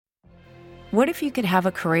What if you could have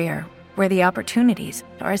a career where the opportunities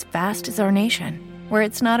are as vast as our nation, where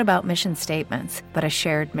it's not about mission statements, but a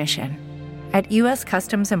shared mission? At U.S.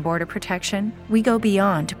 Customs and Border Protection, we go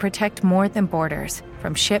beyond to protect more than borders.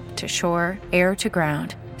 From ship to shore, air to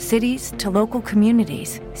ground, cities to local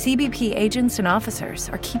communities, CBP agents and officers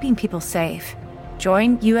are keeping people safe.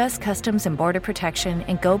 Join U.S. Customs and Border Protection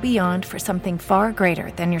and go beyond for something far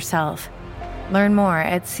greater than yourself. Learn more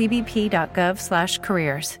at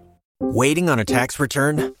cbp.gov/careers. Waiting on a tax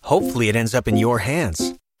return? Hopefully it ends up in your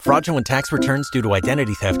hands. Fraudulent tax returns due to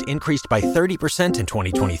identity theft increased by 30% in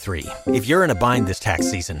 2023. If you're in a bind this tax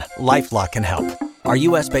season, LifeLock can help. Our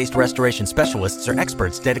U.S.-based restoration specialists are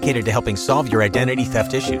experts dedicated to helping solve your identity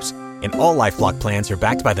theft issues. And all LifeLock plans are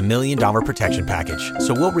backed by the $1 Million Protection Package.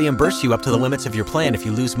 So we'll reimburse you up to the limits of your plan if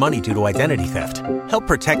you lose money due to identity theft. Help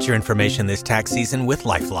protect your information this tax season with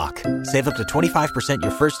LifeLock. Save up to 25% your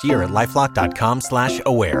first year at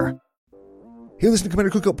LifeLock.com/aware. Hey, listen to Commander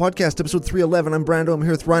Cookout Podcast, episode 311. I'm Brando. I'm here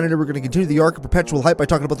with Ryan, and we're going to continue the arc of perpetual hype by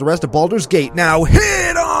talking about the rest of Baldur's Gate. Now,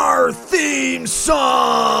 hit our theme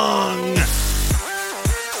song!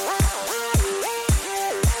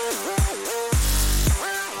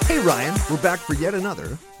 Hey, Ryan. We're back for yet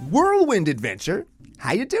another whirlwind adventure.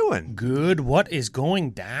 How you doing? Good. What is going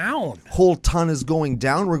down? Whole ton is going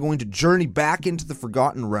down. We're going to journey back into the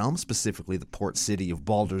Forgotten Realm, specifically the port city of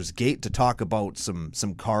Baldur's Gate, to talk about some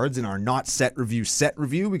cards in our not set review.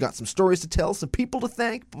 We got some stories to tell, some people to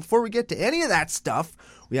thank. Before we get to any of that stuff,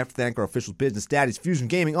 we have to thank our official business daddies,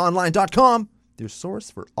 FusionGamingOnline.com, their source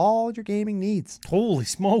for all your gaming needs. Holy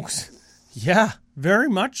smokes. Yeah, very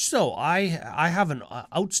much so. I have an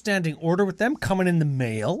outstanding order with them coming in the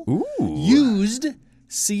mail. Ooh. Used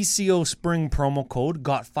CCO Spring promo code,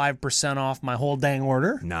 got 5% off my whole dang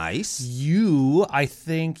order. Nice. I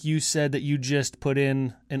think you said that you just put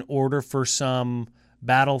in an order for some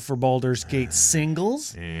Battle for Baldur's Gate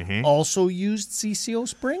singles. Mm-hmm. Also used CCO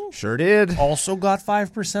Spring. Sure did. Also got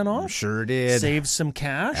 5% off. Sure did. Saved some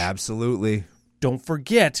cash. Absolutely. Don't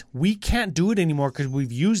forget, we can't do it anymore because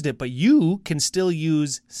we've used it, but you can still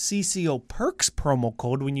use CCO Perks promo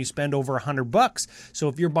code when you spend over $100. So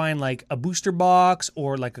if you're buying like a booster box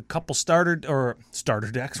or like a couple starter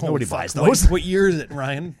decks, nobody buys those. What year is it,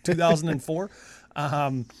 Ryan? 2004.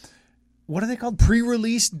 What are they called?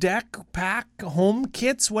 Pre-release deck pack home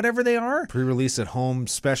kits, whatever they are. Pre-release at home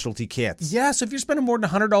specialty kits. Yeah, so if you're spending more than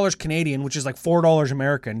 $100 Canadian, which is like $4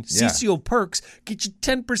 American, Yeah. CCO Perks get you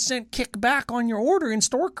 10% kickback on your order in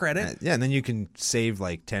store credit. Yeah, and then you can save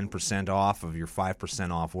like 10% off of your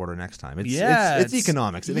 5% off order next time. It's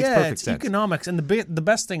economics. It makes perfect sense. It's economics. And the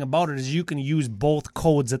best thing about it is you can use both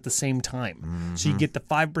codes at the same time. Mm-hmm. So you get the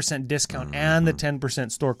 5% discount and the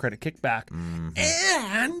 10% store credit kickback. Mm-hmm.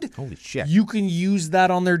 And holy shit. You can use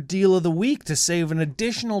that on their deal of the week to save an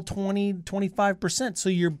additional 20-25%. So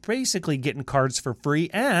you're basically getting cards for free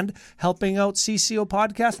and helping out CCO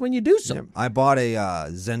Podcast when you do so. Yeah, I bought a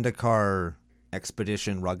Zendikar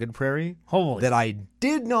Expedition Rugged Prairie that I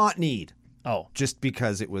did not need. Oh. Just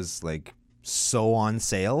because it was like so on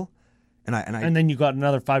sale. And then you got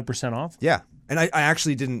another 5% off? Yeah. And I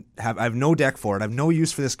actually I have no deck for it. I have no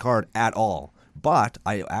use for this card at all. But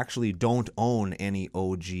I actually don't own any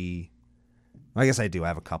OG. I guess I do. I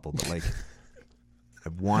have a couple, but like I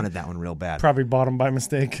wanted that one real bad. Probably bought them by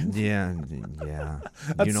mistake. Yeah.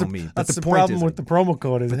 You know me. But That's the point problem is, with the promo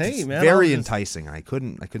code is, it's man, very enticing. I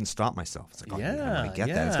couldn't stop myself. It's like, yeah, I'm gonna get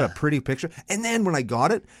that. It's got a pretty picture. And then when I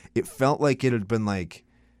got it, it felt like it had been like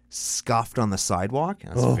scuffed on the sidewalk.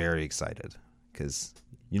 And I was very excited because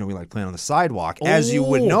we like playing on the sidewalk, as you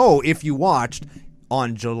would know if you watched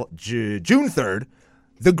on June 3rd.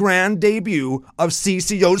 The grand debut of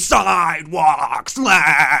CCO Sidewalk Slam.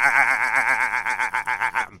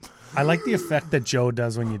 I like the effect that Joe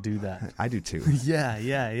does when you do that. I do too.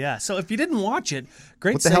 Yeah. So if you didn't watch it,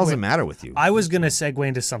 great. What the hell's the matter with you? I was gonna segue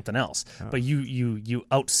into something else, but you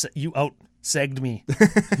out-segged me.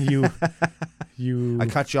 You. I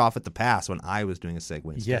cut you off at the pass when I was doing a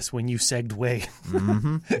segue. Yes, when you segued way.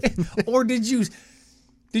 Mm-hmm. Or did you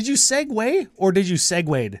segue or did you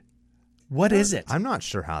segued? What is it? I'm not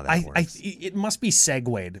sure how that works. It must be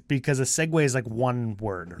segued because a segue is like one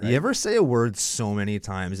word. Right? You ever say a word so many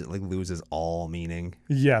times it like loses all meaning?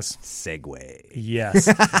 Yes. Segue. Yes.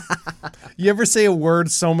 You ever say a word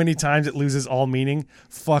so many times it loses all meaning?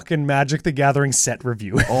 Fucking Magic the Gathering set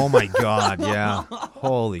review. Oh my God, yeah.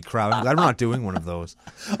 Holy crap. I'm glad we're not doing one of those.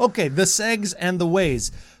 Okay, the segs and the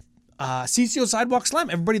ways. CCO Sidewalk Slam.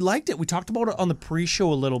 Everybody liked it. We talked about it on the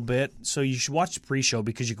pre-show a little bit, so you should watch the pre-show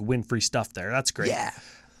because you could win free stuff there. That's great. Yeah.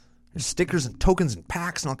 There's stickers and tokens and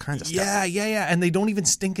packs and all kinds of stuff. Yeah. And they don't even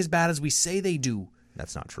stink as bad as we say they do.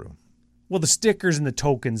 That's not true. Well, the stickers and the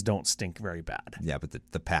tokens don't stink very bad. Yeah, but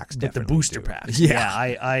the packs But the definitely booster do. packs.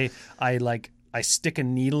 Yeah. I stick a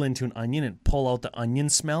needle into an onion and pull out the onion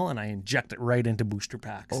smell, and I inject it right into booster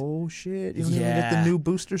packs. Oh, shit. You don't even get the new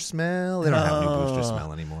booster smell? They don't have new booster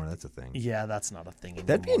smell anymore. That's a thing. Yeah, that's not a thing anymore.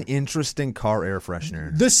 That'd be an interesting car air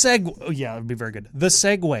freshener. Yeah, it'd be very good. The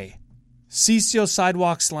Segway. CCO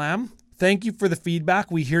Sidewalk Slam. Thank you for the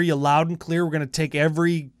feedback. We hear you loud and clear. We're going to take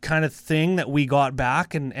every kind of thing that we got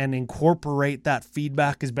back and incorporate that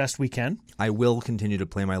feedback as best we can. I will continue to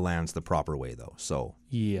play my lands the proper way, though. So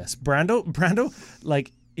Yes. Brando,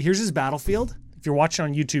 like, here's his battlefield. If you're watching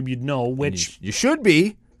on YouTube, you'd know which... you should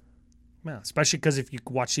be. Yeah, especially because if you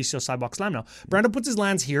watch CCO Sidewalk Slam now. Brando puts his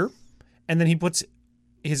lands here, and then he puts...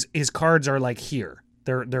 His cards are, like, here.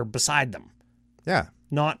 They're beside them. Yeah.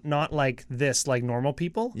 Not like this, like normal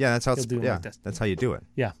people. Yeah, that's how He'll do it like this. that's how you do it.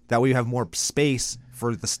 Yeah. That way you have more space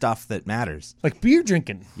for the stuff that matters. Like beer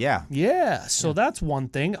drinking. Yeah. Yeah, so that's one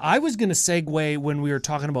thing. I was going to segue when we were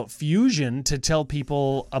talking about Fusion to tell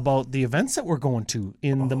people about the events that we're going to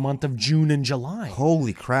in the month of June and July.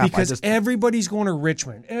 Holy crap. Because everybody's going to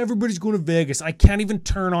Richmond. Everybody's going to Vegas. I can't even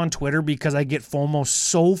turn on Twitter because I get FOMO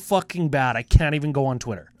so fucking bad. I can't even go on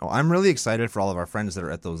Twitter. Oh, I'm really excited for all of our friends that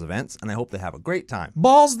are at those events, and I hope they have a great time.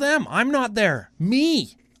 Balls them. I'm not there.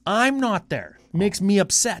 I'm not there. Makes me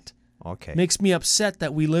upset. Okay. Makes me upset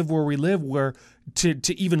that we live where we live, where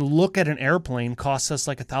to even look at an airplane costs us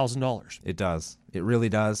like $1,000. It does. It really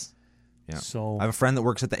does. Yeah. So I have a friend that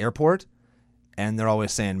works at the airport, and they're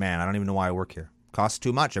always saying, man, I don't even know why I work here. Costs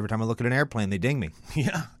too much. Every time I look at an airplane, they ding me.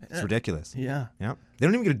 yeah, It's ridiculous. yeah. Yeah. They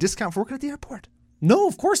don't even get a discount for working at the airport. No,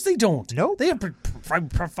 of course they don't. No. They have to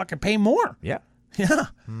fucking pay more. Yeah. Yeah,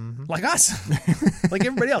 like us, like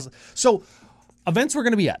everybody else. So, events we're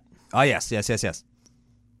going to be at. Oh, yes.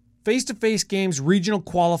 Face-to-face games, regional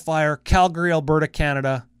qualifier, Calgary, Alberta,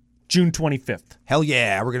 Canada, June 25th. Hell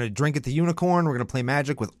yeah. We're going to drink at the Unicorn. We're going to play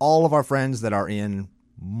Magic with all of our friends that are in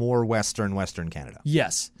more Western Canada.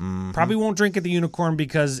 Yes. Probably won't drink at the Unicorn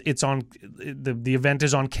because it's on the event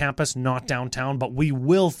is on campus, not downtown, but we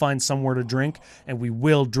will find somewhere to drink, and we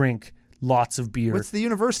will drink lots of beer. What's the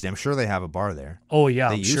university? I'm sure they have a bar there. Oh, yeah.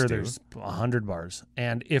 They I'm used sure to. there's 100 bars.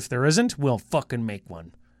 And if there isn't, we'll fucking make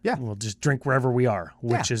one. Yeah. We'll just drink wherever we are,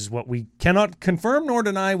 which is what we cannot confirm nor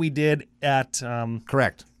deny we did at...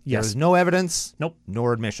 Correct. Yes. There's no evidence. Nope.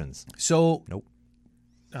 Nor admissions. So... Nope.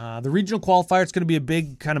 The regional qualifier, it's going to be a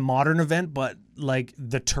big kind of modern event, but like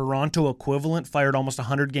the Toronto equivalent fired almost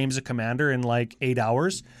 100 games of Commander in like 8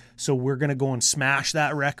 hours. So we're going to go and smash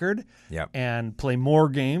that record and play more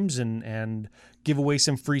games and give away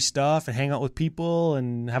some free stuff and hang out with people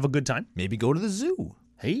and have a good time. Maybe go to the zoo.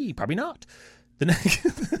 Hey, probably not. The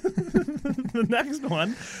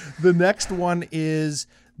next one is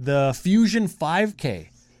the Fusion 5K,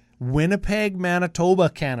 Winnipeg, Manitoba,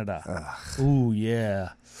 Canada. Ooh,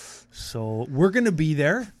 yeah. So we're going to be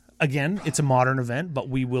there. Again, it's a modern event, but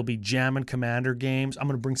we will be jamming Commander games. I'm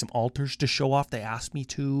going to bring some altars to show off. They asked me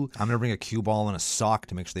to. I'm going to bring a cue ball and a sock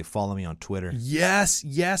to make sure they follow me on Twitter. Yes.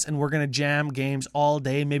 And we're going to jam games all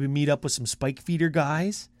day, maybe meet up with some spike feeder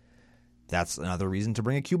guys. That's another reason to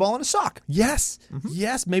bring a cue ball and a sock. Yes.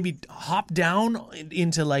 Maybe hop down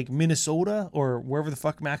into like Minnesota or wherever the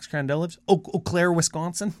fuck Max Crandell lives. Eau Claire,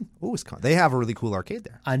 Wisconsin. Oh, Wisconsin. They have a really cool arcade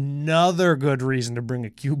there. Another good reason to bring a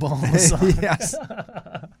cue ball and a sock. Yes.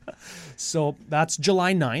 So that's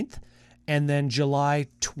July 9th. And then July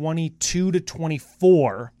 22 to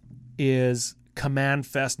 24 is Command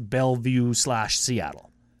Fest Bellevue/Seattle.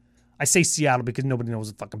 I say Seattle because nobody knows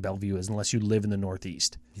what fucking Bellevue is unless you live in the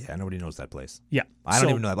Northeast. Yeah, nobody knows that place. Yeah. I don't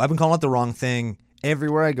even know that. I've been calling it the wrong thing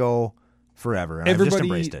everywhere I go forever, and I've just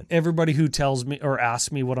embraced it. Everybody who tells me or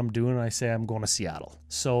asks me what I'm doing, I say I'm going to Seattle.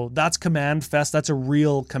 So that's Command Fest. That's a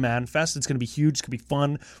real Command Fest. It's going to be huge. It's going to be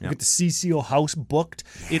fun. We get the CCO house booked.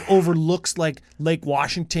 Yeah. It overlooks like Lake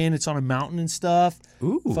Washington. It's on a mountain and stuff.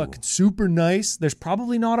 Ooh. Fucking super nice. There's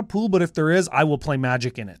probably not a pool, but if there is, I will play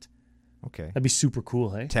Magic in it. Okay. That'd be super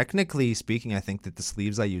cool, hey? Technically speaking, I think that the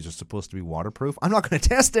sleeves I use are supposed to be waterproof. I'm not going to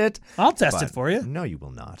test it. I'll test it for you. No, you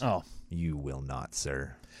will not. Oh. You will not,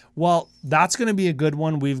 sir. Well, that's going to be a good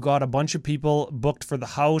one. We've got a bunch of people booked for the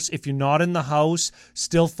house. If you're not in the house,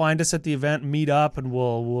 still find us at the event, meet up, and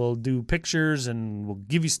we'll do pictures, and we'll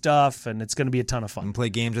give you stuff, and it's going to be a ton of fun. And play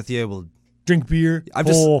games with you. We'll drink beer.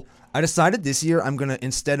 I decided this year I'm going to,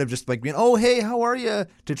 instead of just like being, oh, hey, how are you,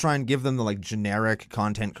 to try and give them the like generic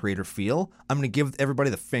content creator feel, I'm going to give everybody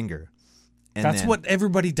the finger. And that's what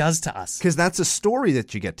everybody does to us. Because that's a story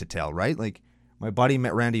that you get to tell, right? Like my buddy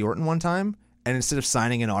met Randy Orton one time, and instead of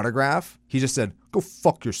signing an autograph, he just said, go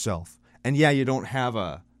fuck yourself. And yeah, you don't have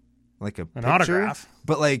a like a An picture, autograph.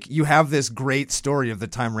 but like you have this great story of the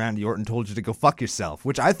time Randy Orton told you to go fuck yourself,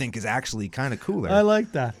 which I think is actually kind of cooler. I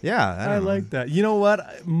like that. Yeah, I like that. You know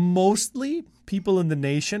what? Mostly people in the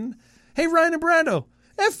nation, hey, Ryan and Brando,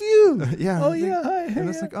 F you. Yeah. Oh, yeah. Hi. And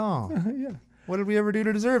it's like, oh, yeah. what did we ever do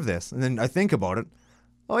to deserve this? And then I think about it.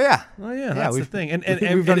 Oh, yeah. Oh, yeah, that's the thing. And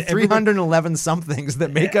we've done 311 some things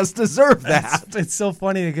that make us deserve that. It's so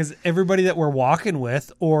funny because everybody that we're walking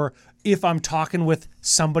with, or if I'm talking with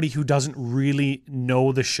somebody who doesn't really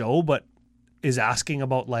know the show, but is asking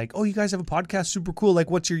about like, oh, you guys have a podcast, super cool. Like,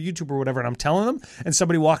 what's your YouTube or whatever? And I'm telling them, and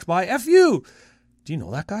somebody walks by, F you. Do you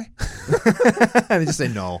know that guy? And they just say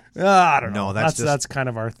no. I don't No, know. That's kind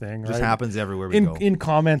of our thing. Just right? happens everywhere we go. In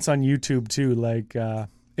comments on YouTube too, like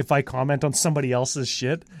if I comment on somebody else's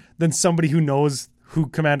shit, then somebody who knows who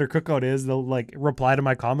Commander Cookout is, they'll like reply to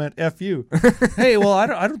my comment, F you. Hey, well, I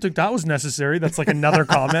don't think that was necessary. That's like another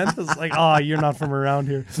comment. It's like, oh, you're not from around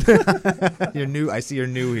here. You're new. I see you're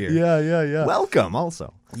new here. Yeah. Welcome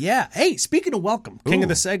also. Yeah. Hey, speaking of welcome, King of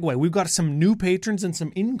the Segway, we've got some new patrons and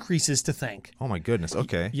some increases to thank. Oh my goodness.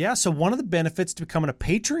 Okay. Yeah, so one of the benefits to becoming a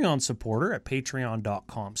Patreon supporter at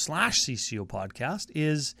patreon.com/CCO podcast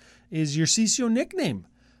is your CCO nickname.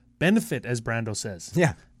 Benefit, as Brando says.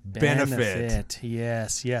 Yeah. Benefit.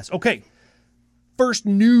 Yes. Okay. First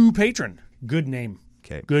new patron. Good name.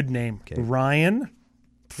 Okay. Good name. Okay. Ryan.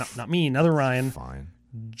 Not me, another Ryan. Fine.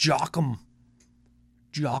 Jockum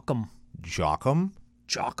Jockum.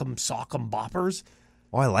 Sock'em Boppers.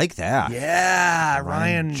 Oh, I like that. Yeah,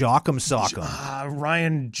 Ryan Jockum Sock'em.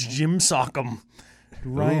 Ryan Jim Sock'em.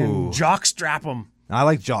 Ryan Jockstrap'em. I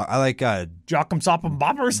like Jock'em Sock'em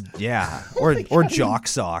Boppers. yeah, or Jock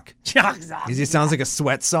Sock. Jock Sock. He sounds like a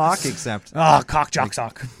sweat sock, except Cock Jock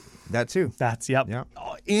Sock. that too. That's yep. Yeah.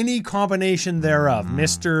 Any combination thereof,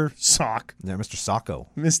 Mr. Sock, Yeah, Mr. Socko.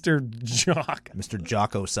 Mr. Jock. Mr.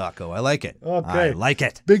 Jocko Socko. I like it. Okay. I like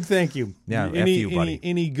it. Big thank you. Yeah, F you, buddy.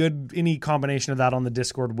 Any combination of that on the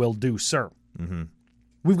Discord will do, sir. Mm-hmm.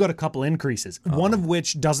 We've got a couple increases, one of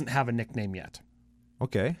which doesn't have a nickname yet.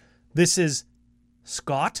 Okay. This is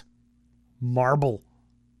Scott Marble.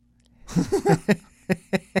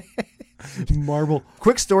 Marble.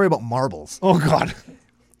 Quick story about marbles. Oh, God.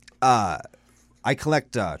 I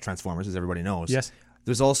collect Transformers, as everybody knows. Yes.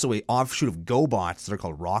 There's also a offshoot of GoBots that are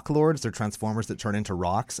called Rock Lords. They're Transformers that turn into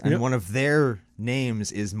rocks. And Yep. one of their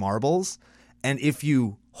names is Marbles. And if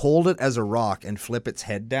you hold it as a rock and flip its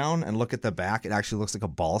head down and look at the back, it actually looks like a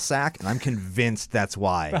ball sack. And I'm convinced that's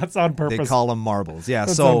why. That's on purpose. They call them marbles. Yeah,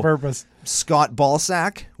 That's so on purpose. Scott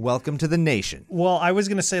Ballsack, welcome to the nation. Well, I was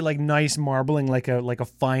gonna say like nice marbling, like a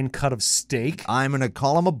fine cut of steak, I'm going to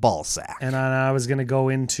call him a ball sack. and I was gonna go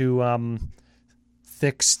into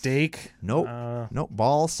thick steak. Nope. Nope.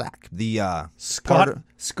 Ball sack. The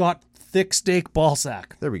Scott thick steak ball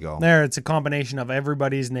sack. There we go. There, it's a combination of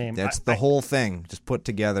everybody's name. That's the whole thing, just put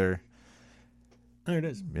together. There it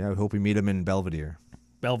is. Yeah, I hope we meet him in Belvedere.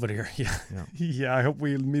 Belvedere. Yeah. Yeah. I hope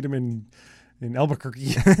we meet him in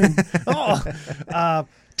Albuquerque.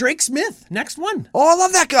 Drake Smith, next one. Oh, I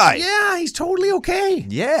love that guy. Yeah, he's totally okay.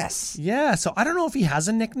 Yes. Yeah, so I don't know if he has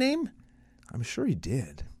a nickname. I'm sure he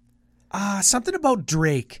did. Something about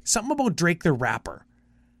Drake. Something about Drake the rapper.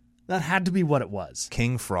 That had to be what it was.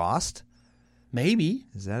 King Frost? Maybe.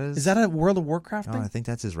 Is that his? Is that a World of Warcraft No, thing? I think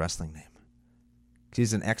that's his wrestling name.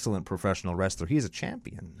 He's an excellent professional wrestler. He's a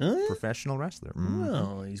champion. Professional wrestler.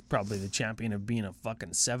 Oh, he's probably the champion of being a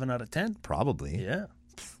fucking 7 out of 10. Probably. Yeah.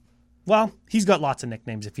 Well, he's got lots of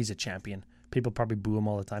nicknames if he's a champion. People probably boo him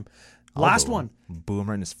all the time. Last one. Boo him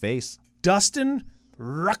right in his face. Dustin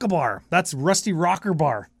Rockabar. That's Rusty Rocker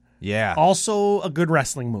Bar. Yeah. Also a good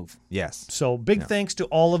wrestling move. Yes. So big thanks to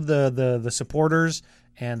all of the supporters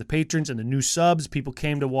and the patrons and the new subs. People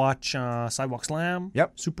came to watch Sidewalk Slam.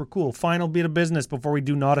 Yep. Super cool. Final bit of business before we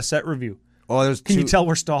do not a set review. Oh, there's Can two, you tell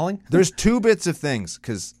we're stalling? There's two bits of things,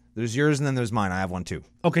 because there's yours and then there's mine. I have one too.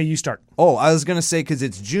 Okay, you start. Oh, I was going to say, because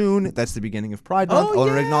it's June, that's the beginning of Pride Month. I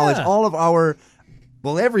want to acknowledge all of our,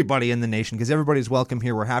 well, everybody in the nation, because everybody's welcome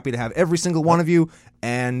here. We're happy to have every single one of you.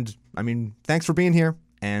 And, I mean, thanks for being here,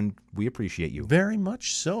 and we appreciate you. Very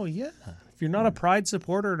much so, yeah. If you're not a Pride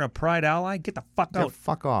supporter and a Pride ally, get the fuck Yeah, out.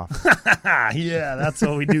 fuck off. Yeah, that's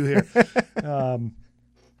what we do here.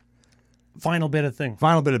 Final bit of thing.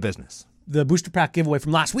 Final bit of business. The booster pack giveaway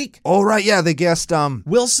from last week. Oh, right, yeah, they guessed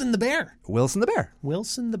Wilson the Bear. Wilson the Bear.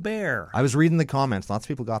 Wilson the Bear. I was reading the comments. Lots of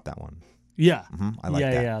people got that one. Yeah. I like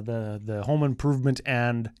that. Yeah, the home improvement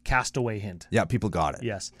and castaway hint. Yeah, people got it.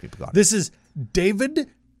 Yes. People got it. This is David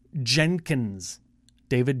Jenkins.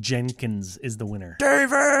 David Jenkins is the winner.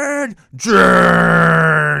 David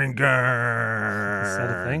Jenkins. Is that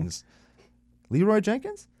a thing? Leroy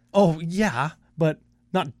Jenkins? Oh, yeah, but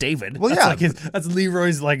not David. Well, That's yeah. that's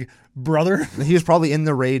Leroy's, like, brother. He was probably in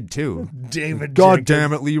the raid too. David God Jenkins.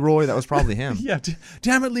 damn it, Leroy. That was probably him. Yeah,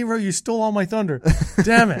 damn it, Leroy, you stole all my thunder.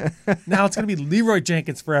 Damn it. Now it's going to be Leroy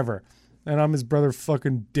Jenkins forever. And I'm his brother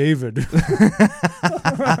fucking David.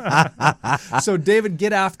 So, David,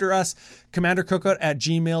 get after us.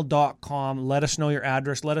 CommanderCookout@gmail.com. Let us know your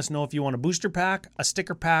address. Let us know if you want a booster pack, a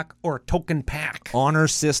sticker pack, or a token pack. Honor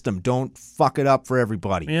system. Don't fuck it up for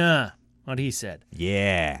everybody. Yeah, what he said.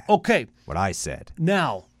 Yeah. Okay, What I said.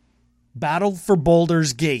 now, Battle for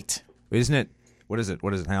Baldur's Gate. Isn't it? What is it?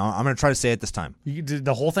 Hang on. I'm going to try to say it this time. You did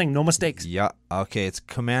the whole thing, no mistakes. Yeah. Okay. It's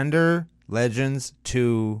Commander Legends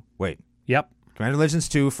 2. Wait. Yep, Commander Legends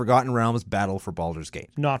 2 Forgotten Realms Battle for Baldur's Gate.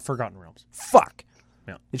 not Forgotten Realms. Fuck.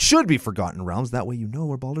 Yeah. It should be Forgotten Realms. That way you know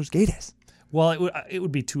where Baldur's Gate is. Well, it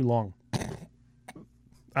would be too long.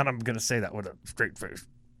 And I'm going to say that with a straight face.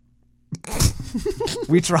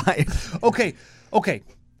 We tried. Okay.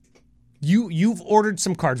 You've ordered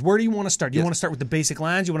some cards. Where do you want to start? Do you Yes. want to start with the basic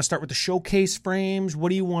lands? You want to start with the showcase frames?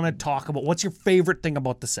 What do you want to talk about? What's your favorite thing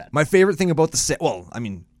about the set? My favorite thing about the set, well, I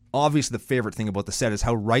mean, obviously the favorite thing about the set is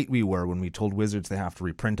how right we were when we told Wizards they have to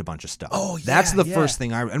reprint a bunch of stuff. Oh, yeah, That's the yeah. first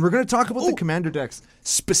thing and we're going to talk about the Commander decks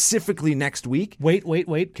specifically next week. Wait.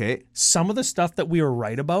 Okay. Some of the stuff that we were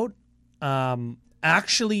right about,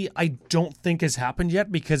 actually, I don't think has happened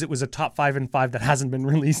yet because it was a top 5 and 5 that hasn't been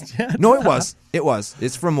released yet. No, it was. It was.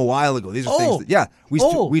 It's from a while ago. These are things that, yeah. We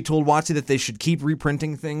told WotC that they should keep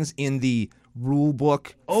reprinting things in the rule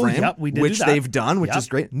book frame, yep, we did which do that. they've done, which Yep. is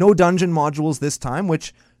great. No dungeon modules this time,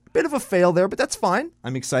 which bit of a fail there, but that's fine.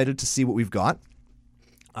 I'm excited to see what we've got.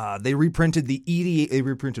 They reprinted the EDH. They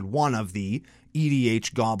reprinted one of the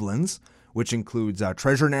EDH goblins, which includes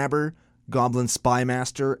Treasure Nabber, Goblin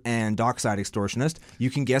Spymaster, and Dockside Extortionist. You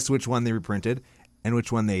can guess which one they reprinted and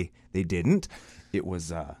which one they didn't. It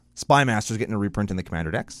was Spymaster's getting a reprint in the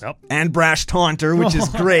Commander decks. Yep. And Brash Taunter, which is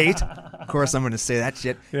great. Of course, I'm going to say that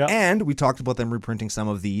shit. Yep. And we talked about them reprinting some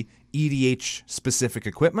of the EDH-specific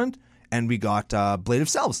equipment, and we got Blade of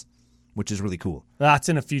Selves, which is really cool. That's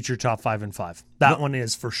in a future top 5 and 5. That one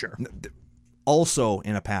is for sure. Also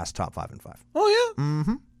in a past top 5 and 5. Oh, yeah?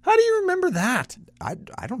 Mm-hmm. How do you remember that? I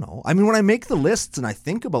don't know. I mean, when I make the lists and I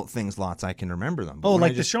think about things lots, I can remember them. But Oh, when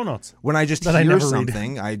like I the just, show notes. when I just that I hear never read.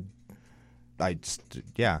 something, I just,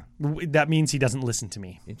 yeah, That means he doesn't listen to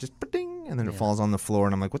me. it just ding, and then it falls on the floor,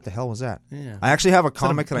 and I'm like, what the hell was that? Yeah. I actually have a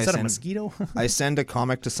comic Is that that I a send. mosquito? I send a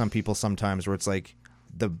comic to some people sometimes where it's like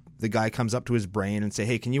the guy comes up to his brain and say,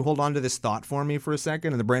 hey, can you hold on to this thought for me for a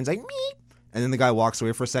second? And the brain's like, meep. And then the guy walks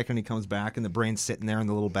away for a second, and he comes back, and the brain's sitting there in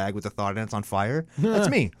the little bag with the thought, and it's on fire. That's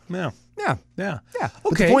me. Yeah. Yeah. Yeah. Yeah.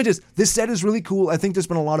 But Okay. the point is, this set is really cool. I think there's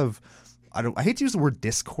been a lot of, I hate to use the word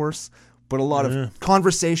discourse, but a lot of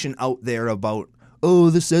conversation out there about, oh,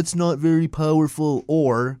 the set's not very powerful,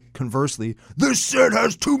 or conversely, this set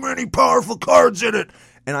has too many powerful cards in it.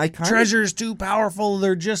 And I kind Treasure's too powerful.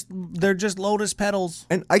 They're just lotus petals.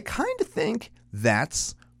 of think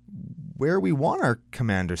that's where we want our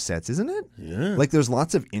commander sets, isn't it? Yeah. Like, there's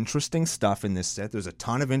lots of interesting stuff in this set. There's a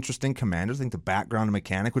ton of interesting commanders. I think the background and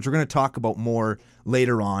mechanic, which we're going to talk about more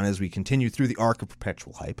later on as we continue through the arc of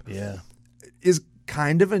perpetual hype, Yeah. is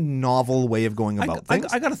kind of a novel way of going about things.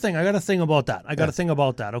 I got a thing. I got a thing about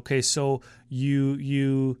that. Okay, so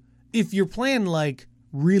you if you're playing like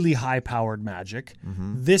really high powered Magic,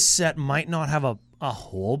 this set might not have a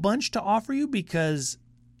whole bunch to offer you because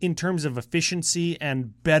in terms of efficiency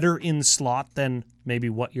and better in slot than maybe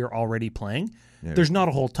what you're already playing, there's not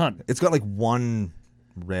a whole ton. It's got like one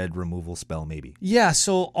red removal spell, maybe. Yeah,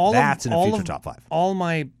 so That's in a future top 5. All of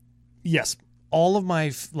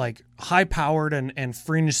my like high powered and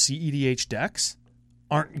fringe CEDH decks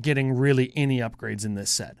aren't getting really any upgrades in this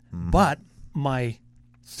set. But my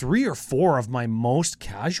 3 or 4 of my most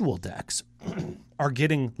casual decks are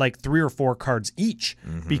getting like 3 or 4 cards each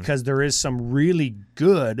because there is some really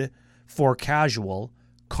good for casual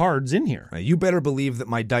cards in here. You better believe that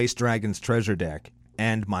my Dice Dragons treasure deck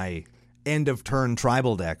and my end of turn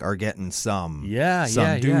tribal deck are getting some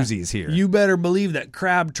doozies here. You better believe that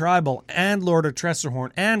Crab Tribal and Lord of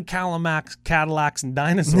Tressorhorn and Cadillacs and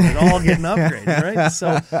Dinosaurs are all getting upgrades, right?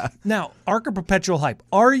 So now, Arc of Perpetual Hype.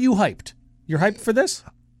 Are you hyped? You're hyped for this?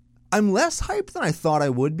 I'm less hyped than I thought I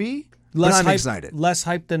would be, but I'm excited. Less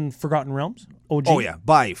hyped than Forgotten Realms? OG? Oh, yeah,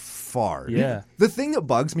 by far. Yeah. The thing that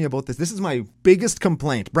bugs me about this is my biggest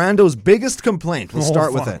complaint. Brando's biggest complaint. We'll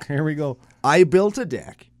start with it. Here we go. I built a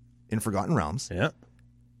deck in Forgotten Realms. Yeah.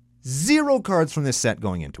 0 cards from this set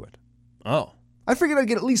going into it. Oh. I figured I'd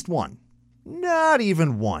get at least one. Not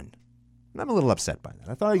even one. And I'm a little upset by that.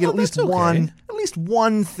 I thought I'd get at least that's okay. least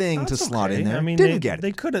one thing That's to slot in okay. there. I mean, Didn't get it.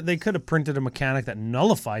 They could have printed a mechanic that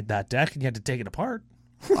nullified that deck, and you had to take it apart.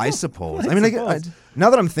 I suppose. I mean,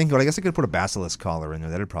 now that I'm thinking about it, I guess I could put a Basilisk collar in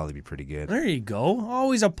there. That'd probably be pretty good. There you go.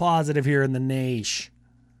 Always a positive here in the niche.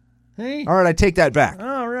 Hey. All right, I take that back.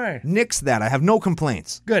 All right. Nix that. I have no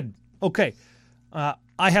complaints. Good. Okay. I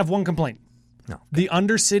have one complaint. No. The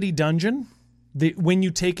Undercity dungeon. When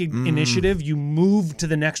you take initiative, you move to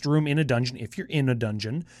the next room in a dungeon. If you're in a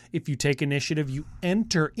dungeon, if you take initiative, you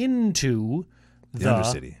enter into The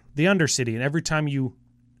Undercity. The Undercity, and every time you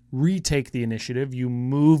retake the initiative, you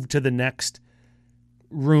move to the next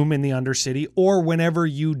room in the Undercity, or whenever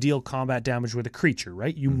you deal combat damage with a creature,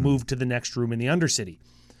 right? You move to the next room in the Undercity.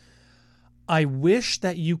 I wish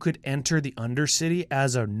that you could enter the Undercity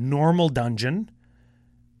as a normal dungeon,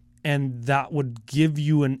 and that would give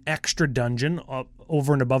you an extra dungeon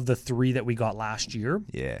over and above the 3 that we got last year.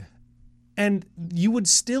 Yeah. And you would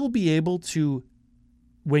still be able to,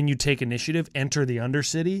 when you take initiative, enter the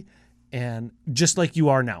Undercity, and just like you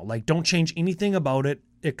are now. Like, don't change anything about it,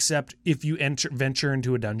 except if you venture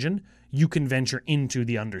into a dungeon, you can venture into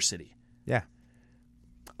the Undercity. Yeah.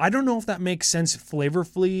 I don't know if that makes sense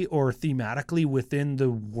flavorfully or thematically within the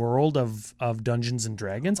world of Dungeons and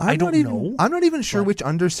Dragons. I don't know. I'm not even sure which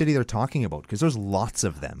Undercity they're talking about, because there's lots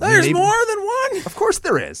of them. There's more than one. Of course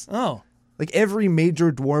there is. Oh. Like, every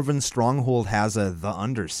major dwarven stronghold has the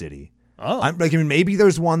Undercity. Oh. Maybe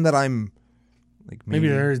there's one that I'm... Like Maybe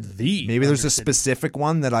there's a specific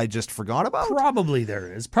one that I just forgot about. Probably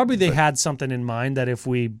there is. Probably they had something in mind that if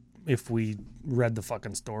we read the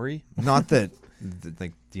fucking story. Not that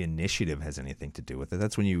the initiative has anything to do with it.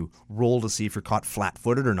 That's when you roll to see if you're caught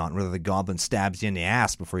flat-footed or not, and whether the goblin stabs you in the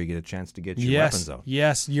ass before you get a chance to get your weapons out.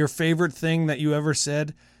 Yes, your favorite thing that you ever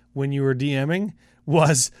said when you were DMing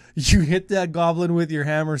was you hit that goblin with your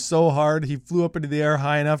hammer so hard he flew up into the air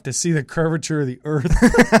high enough to see the curvature of the earth.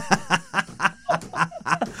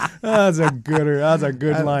 That's a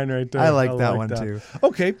good line right there. I like that one too.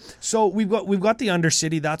 Okay, so we've got the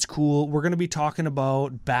Undercity. That's cool. We're going to be talking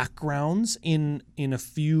about backgrounds in a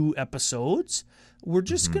few episodes. We're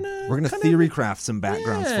just gonna theory craft some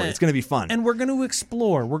backgrounds for it. It's gonna be fun, and we're gonna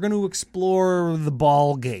explore. We're gonna explore the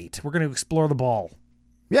ball gate. We're gonna explore the ball.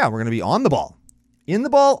 Yeah, we're gonna be on the ball. In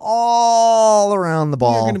the ball, all around the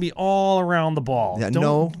ball. You're going to be all around the ball. Yeah,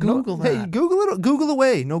 Don't Google that. Hey, Google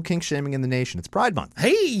away. No kink shaming in the nation. It's Pride Month.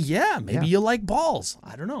 Hey, yeah, maybe you like balls.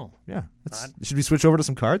 I don't know. Yeah. Should we switch over to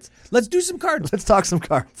some cards? Let's do some cards. Let's talk some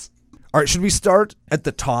cards. All right, should we start at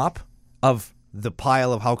the top of the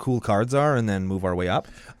pile of how cool cards are and then move our way up?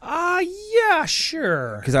 Yeah,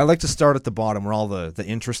 sure. Because I like to start at the bottom where all the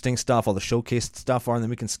interesting stuff, all the showcased stuff are, and then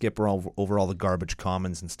we can skip over all the garbage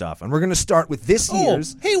commons and stuff. And we're going to start with this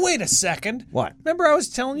year's... Hey, wait a second. What? Remember I was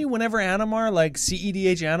telling you whenever Animar, like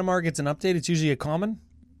CEDH Animar gets an update, it's usually a common?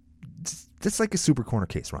 That's like a super corner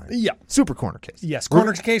case, Ryan. Yeah. Super corner case. Yes,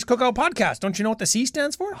 corner case Cookout podcast. Don't you know what the C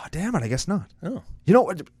stands for? Oh, damn it. I guess not. Oh. You know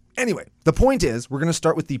what? Anyway, the point is we're going to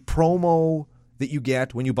start with the promo that you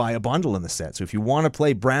get when you buy a bundle in the set. So if you want to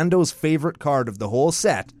play Brando's favorite card of the whole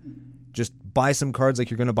set, just buy some cards like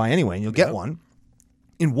you're going to buy anyway, and you'll get one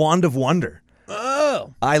in Wand of Wonder.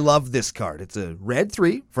 Oh. I love this card. It's a red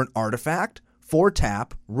 3 for an artifact, 4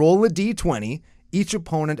 tap, roll a d20. Each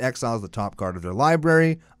opponent exiles the top card of their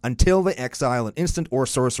library until they exile an instant or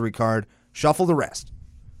sorcery card. Shuffle the rest.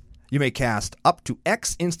 You may cast up to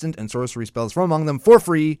X instant and sorcery spells from among them for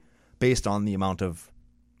free based on the amount of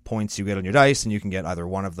points you get on your dice, and you can get either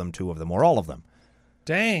one of them, 2 of them, or all of them.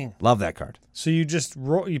 Dang. Love that card. So you just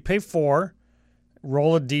you pay 4,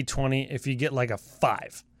 roll a d20. If you get like a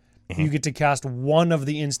 5, you get to cast one of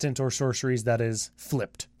the instant or sorceries that is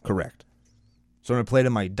flipped. Correct. So I'm going to play it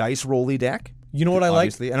in my dice rolly deck. You know what I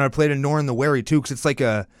like? And I played in Norn the Wary too, because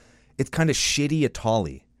it's kind of shitty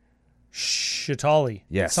Atali. Shitali.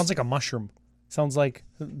 Yes. Sounds like a mushroom. Sounds like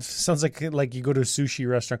you go to a sushi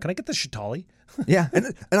restaurant. Can I get the shitali? Yeah,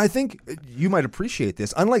 and I think you might appreciate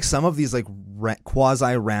this. Unlike some of these like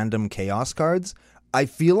quasi-random chaos cards, I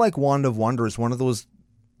feel like Wand of Wonder is one of those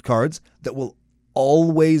cards that will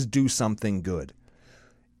always do something good.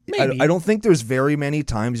 Maybe. I don't think there's very many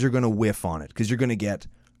times you're going to whiff on it, because you're going to get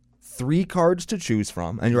 3 cards to choose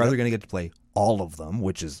from, and you're either going to get to play all of them,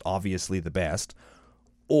 which is obviously the best,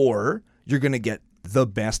 or you're going to get the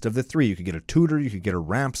best of the 3. You could get a tutor, you could get a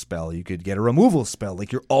ramp spell, you could get a removal spell.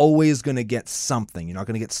 Like, you're always going to get something. You're not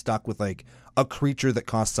going to get stuck with like a creature that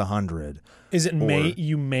costs 100. Is it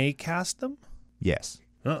you may cast them? Yes.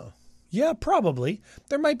 Oh. Yeah, probably.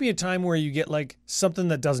 There might be a time where you get like something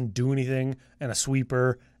that doesn't do anything and a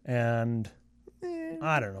sweeper and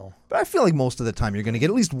I don't know. But I feel like most of the time you're going to get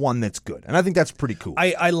at least one that's good. And I think that's pretty cool.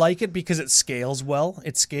 I like it because it scales well.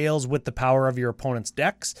 It scales with the power of your opponent's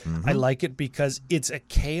decks. I like it because it's a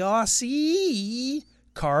chaosy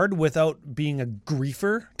card without being a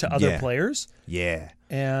griefer to other players. Yeah.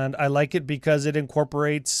 And I like it because it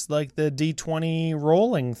incorporates like the D20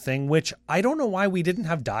 rolling thing, which I don't know why we didn't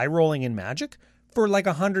have die rolling in Magic for like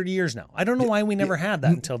 100 years now. I don't know why we never had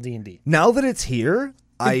that until D&D. Now that it's here,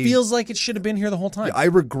 it feels like it should have been here the whole time. I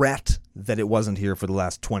regret that it wasn't here for the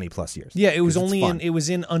last 20 plus years. Yeah, it was only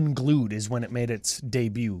in Unglued is when it made its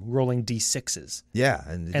debut, rolling D6s. Yeah,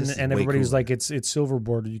 and everybody was like, it's silver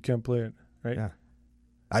border, you can't play it, right? Yeah.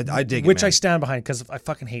 I dig it, Which man. I stand behind because I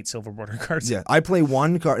fucking hate silver border cards. Yeah, I play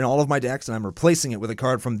one card in all of my decks, and I'm replacing it with a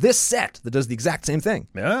card from this set that does the exact same thing.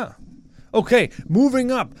 Yeah. Okay, moving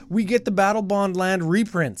up, we get the Battle Bond land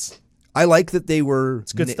reprints. I like that they were...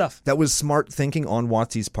 It's good stuff. That was smart thinking on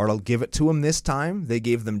WotC's part. I'll give it to them this time. They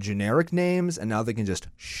gave them generic names, and now they can just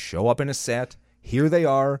show up in a set. Here they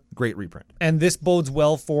are. Great reprint. And this bodes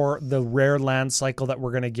well for the rare land cycle that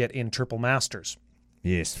we're going to get in Triple Masters.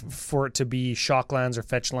 Yes. For it to be shock lands or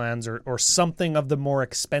fetch lands or something of the more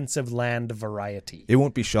expensive land variety. It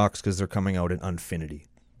won't be shocks because they're coming out in Unfinity.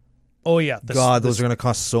 Oh, yeah. Those are going to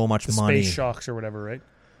cost so much money. Space shocks or whatever, right?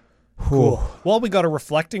 Cool. Well, we got a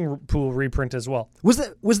Reflecting Pool reprint as well. Was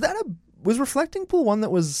Reflecting Pool one that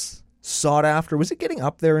was sought after? Was it getting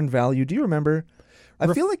up there in value? Do you remember?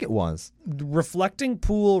 I feel like it was. Reflecting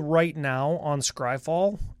Pool right now on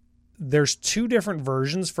Scryfall, there's two different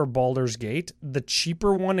versions for Baldur's Gate. The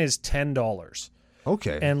cheaper one is $10.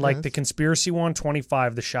 Okay. And like the Conspiracy one,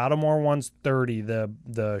 $25. The Shadowmoor one's $30.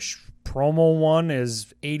 The promo one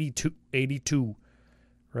is $82.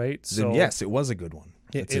 Right? So then yes, it was a good one.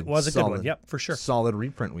 It was a good one. Yep, for sure. Solid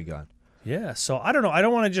reprint we got. Yeah. So I don't know. I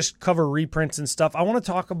don't want to just cover reprints and stuff. I want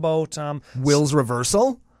to talk about Will's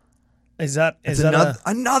Reversal. Is that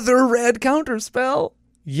another red counter spell?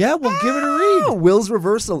 Yeah, we'll give it a read. Will's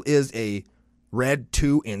Reversal is a red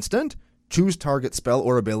 2 instant. Choose target spell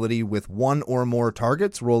or ability with one or more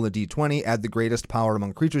targets. Roll a d20. Add the greatest power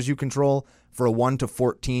among creatures you control. For a 1 to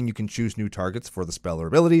 14, you can choose new targets for the spell or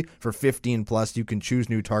ability. For 15 plus, you can choose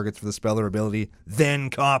new targets for the spell or ability. Then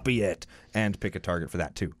copy it and pick a target for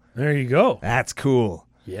that too. There you go. That's cool.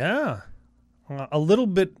 Yeah. A little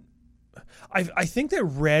bit. I think that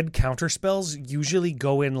red counter spells usually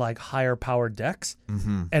go in like higher powered decks,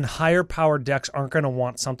 and higher powered decks aren't going to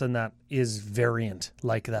want something that is variant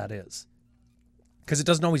like that is, because it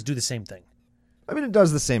doesn't always do the same thing. I mean, it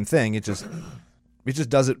does the same thing. It just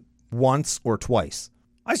does it once or twice.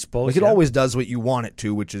 I suppose. Like it always does what you want it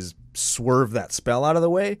to, which is swerve that spell out of the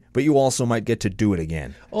way, but you also might get to do it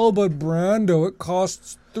again. Oh, but Brando, it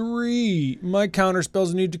costs 3. My counter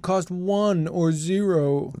spells need to cost 1 or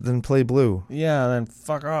 0. Then play blue. Yeah, then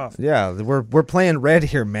fuck off. Yeah, we're playing red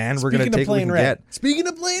here, man. We're going to take what we can get. Speaking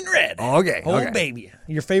of playing red. Okay. Oh, baby.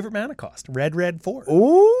 Your favorite mana cost. Red 4.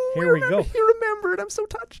 Ooh, here we go. You remembered. I'm so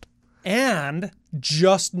touched. And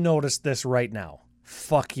just noticed this right now.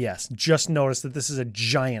 Fuck yes. Just noticed that this is a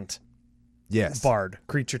giant bard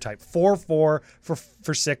creature type. 4/4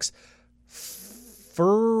 for 6.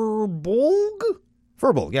 Furbolg?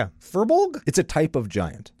 Furbolg, yeah. Furbolg? It's a type of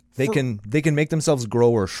giant. They can make themselves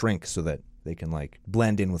grow or shrink so that they can like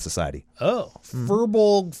blend in with society. Oh,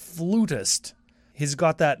 Furbolg Flutist. He's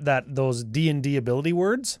got those D&D ability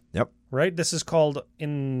words. Yep. Right? This is called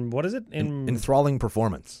what is it? Enthralling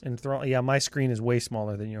Performance. Yeah, my screen is way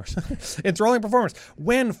smaller than yours. Enthralling Performance.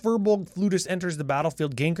 When Furbolg Flutist enters the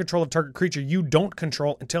battlefield, gain control of target creature you don't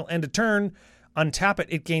control until end of turn. Untap it.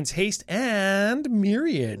 It gains haste and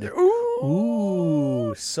myriad.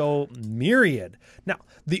 Ooh. So myriad. Now,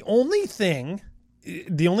 the only thing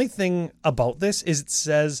about this is it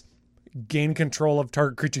says gain control of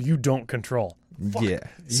target creature you don't control. Fuck. Yeah.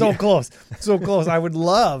 So close. So close. I would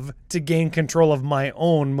love to gain control of my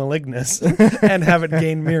own Malignus and have it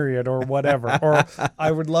gain myriad or whatever. Or I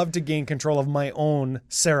would love to gain control of my own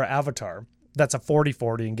Sarah Avatar. That's a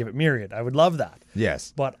 40/40 and give it myriad. I would love that.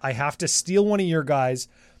 Yes. But I have to steal one of your guys.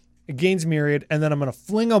 It gains myriad, and then I'm going to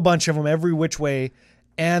fling a bunch of them every which way.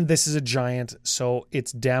 And this is a giant, so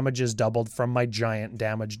its damage is doubled from my giant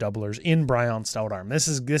damage doublers in Bryon Stoutarm. This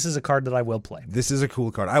is a card that I will play. This is a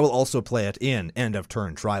cool card. I will also play it in End of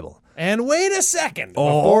Turn Tribal. And wait a second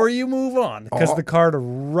before you move on, because the card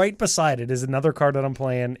right beside it is another card that I'm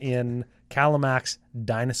playing in Calamax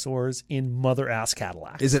Dinosaurs in Mother Ass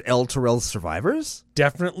Cadillac. Is it El Terrell's Survivors?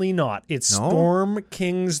 Definitely not. It's Storm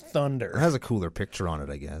King's Thunder. It has a cooler picture on it,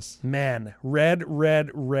 I guess. Man, red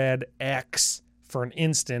X for an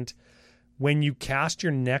instant. When you cast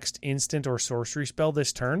your next instant or sorcery spell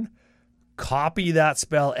this turn, Copy that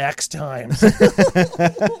spell X times.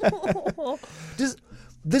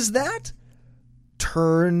 Does that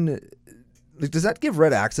turn... Like, does that give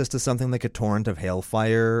red access to something like a Torrent of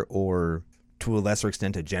Hailfire or, to a lesser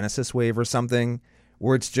extent, a Genesis Wave or something,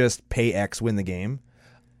 where it's just pay X, win the game?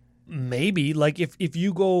 Maybe. Like, if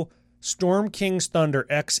you go Storm King's Thunder,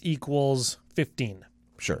 X equals 15.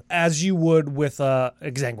 Sure. As you would with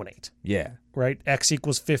Exsanguinate. Yeah. Right? X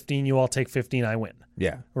equals 15, you all take 15, I win.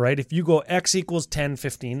 Yeah. Right? If you go X equals 10,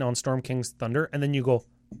 15 on Storm King's Thunder, and then you go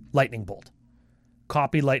Lightning Bolt.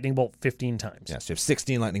 Copy Lightning Bolt 15 times. Yeah, so you have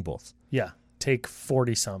 16 Lightning Bolts. Yeah. Take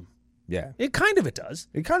 40 some. Yeah. It does.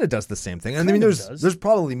 It kind of does the same thing. And I mean, there's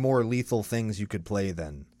probably more lethal things you could play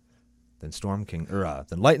than Storm King, or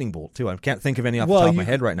than Lightning Bolt, too. I can't think of any off the top of my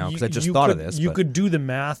head right now because I just thought of this. You could do the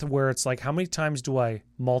math where it's like, how many times do I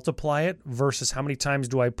multiply it versus how many times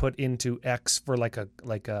do I put into X for like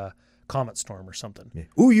a Comet Storm or something. Yeah.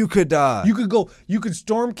 Ooh, you could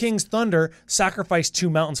Storm King's Thunder, sacrifice 2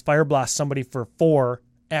 Mountains Fire Blast somebody for 4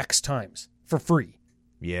 X times for free.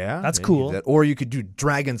 Yeah. That's cool. Or you could do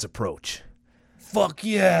Dragon's Approach. Fuck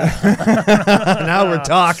yeah. Now we're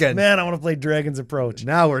talking. Man, I want to play Dragon's Approach.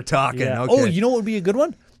 Now we're talking. Yeah. Okay. Oh, you know what would be a good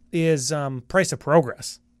one? Is Price of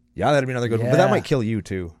Progress. Yeah, that'd be another good one. But that might kill you,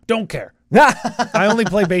 too. Don't care. I only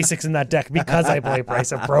play basics in that deck because I play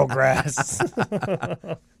Price of Progress.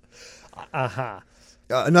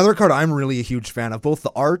 Another card I'm really a huge fan of, both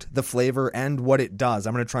the art, the flavor, and what it does.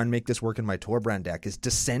 I'm going to try and make this work in my Torbrand deck, is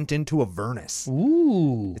Descent into Avernus.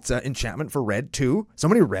 Ooh. It's an enchantment for red, too. So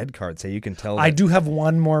many red cards, hey, you can tell. I do have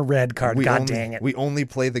one more red card. Dang it. We only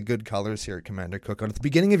play the good colors here at Commander Cookout. At the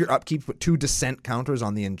beginning of your upkeep, put 2 Descent counters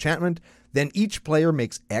on the enchantment. Then each player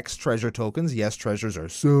makes X treasure tokens. Yes, treasures are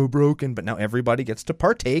so broken, but now everybody gets to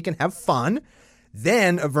partake and have fun.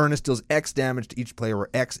 Then Avernus deals X damage to each player, where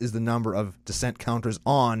X is the number of Descent counters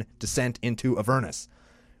on Descent into Avernus.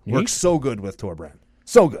 Neat. Works so good with Torbrand.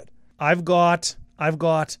 So good. I've got,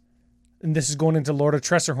 and this is going into Lord of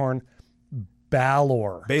Tressorhorn,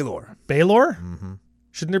 Baldur. Baldur? Mm-hmm.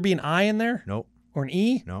 Shouldn't there be an I in there? Nope. Or an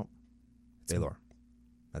E? Nope. Baldur.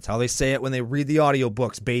 That's how they say it when they read the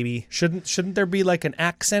audiobooks, baby. Shouldn't there be like an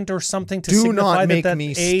accent or something to Do signify not make that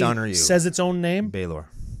me A stunner you. says its own name? Baldur.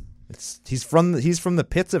 He's from the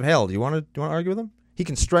pits of hell. Do you want to argue with him? He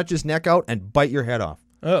can stretch his neck out and bite your head off.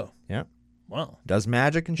 Oh. Yeah. Wow. Does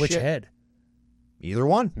magic and Which shit. Which head? Either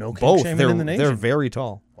one. No king both. shaming in the nation. They're very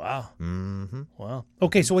tall. Wow. Mm-hmm. Wow.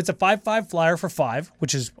 Okay, so it's a 5/5 flyer for 5,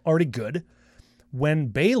 which is already good. When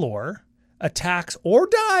Baldur attacks or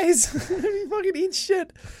dies, he fucking eats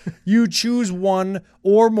shit. You choose one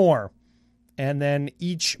or more, and then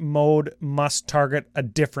each mode must target a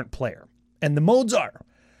different player. And the modes are: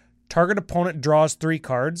 target opponent draws 3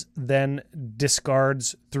 cards, then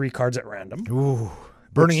discards 3 cards at random. Ooh.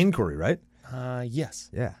 Burning Inquiry, right? Yes.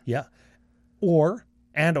 Yeah. Yeah. Or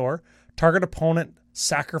target opponent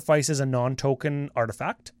sacrifices a non-token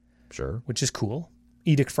artifact. Sure. Which is cool.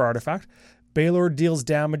 Edict for artifact. Baldur deals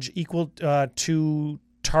damage equal to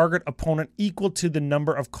target opponent equal to the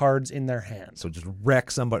number of cards in their hand. So just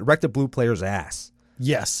wreck the blue player's ass.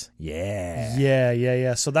 Yes. Yeah.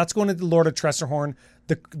 Yeah. So that's going into Lord of Tressorhorn,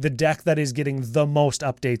 the deck that is getting the most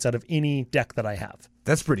updates out of any deck that I have.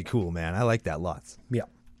 That's pretty cool, man. I like that lots. Yeah.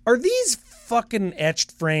 Are these fucking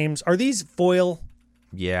etched frames? Are these foil?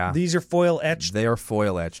 Yeah. These are foil etched? They are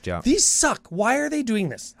foil etched, yeah. These suck. Why are they doing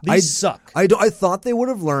this? These suck. I thought they would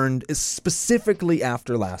have learned, specifically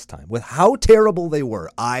after last time. With how terrible they were,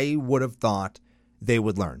 I would have thought they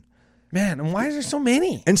would learn. Man, and why is there so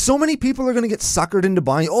many? And so many people are going to get suckered into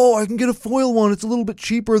buying, I can get a foil one. It's a little bit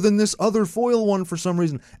cheaper than this other foil one for some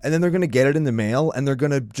reason. And then they're going to get it in the mail, and they're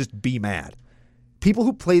going to just be mad. People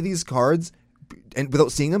who play these cards, and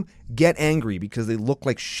without seeing them, get angry because they look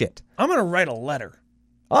like shit. I'm going to write a letter.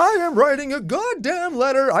 I am writing a goddamn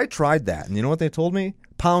letter. I tried that. And you know what they told me?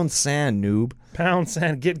 Pound sand, noob. Pound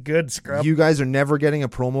sand, get good, scrub. You guys are never getting a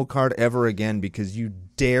promo card ever again because you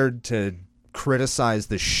dared to criticize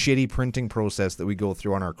the shitty printing process that we go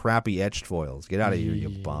through on our crappy etched foils. Get out of here, you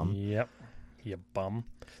bum. Yep. You bum.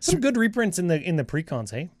 Some good reprints in the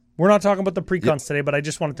precons, hey? We're not talking about the precons today, but I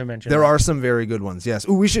just wanted to mention there are some very good ones, yes.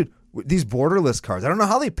 Ooh, these borderless cards. I don't know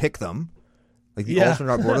how they pick them. Like the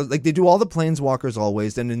alternate art borders. Like they do all the planeswalkers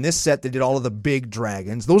always. Then in this set, they did all of the big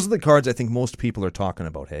dragons. Those are the cards I think most people are talking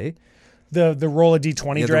about, hey? The roll of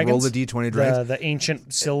D20 dragons? The roll of D20 dragons. The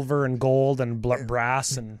ancient silver and gold and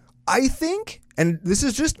brass. And I think, and this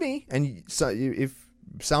is just me, and so if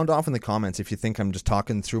sound off in the comments if you think I'm just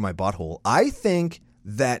talking through my butthole. I think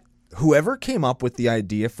that whoever came up with the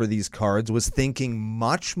idea for these cards was thinking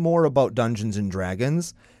much more about Dungeons and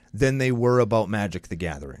Dragons than they were about Magic the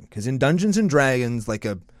Gathering. Because in Dungeons and Dragons, like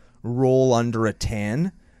a roll under a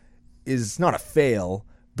 10 is not a fail,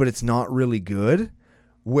 but it's not really good.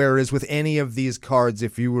 Whereas with any of these cards,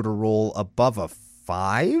 if you were to roll above a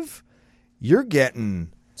 5, you're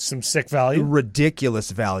getting some sick value,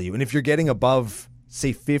 ridiculous value. And if you're getting above,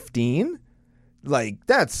 say, 15, like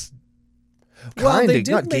that's kind of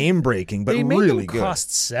not game breaking, but they made really them good.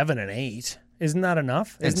 Cost 7 and 8. Isn't that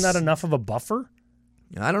enough? Isn't that enough of a buffer?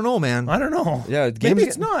 I don't know, man. I don't know. Yeah, maybe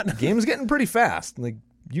it's not. Game's getting pretty fast. Like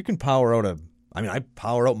you can power out I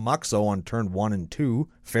power out Muxo on turn 1 and 2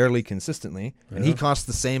 fairly consistently, and he costs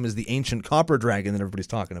the same as the ancient copper dragon that everybody's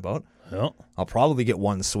talking about. Yeah. I'll probably get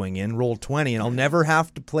one swing in, roll 20, and I'll never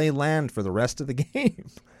have to play land for the rest of the game.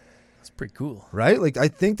 That's pretty cool. Right? Like, I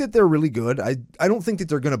think that they're really good. I don't think that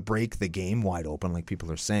they're going to break the game wide open like people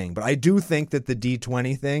are saying, but I do think that the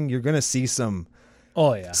D20 thing, you're going to see some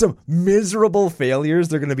miserable failures.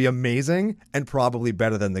 They're going to be amazing and probably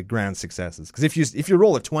better than the grand successes. Because if you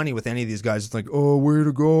roll a 20 with any of these guys, it's like, oh, way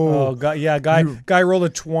to go. Oh, guy rolled a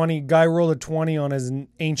 20. Guy rolled a 20 on his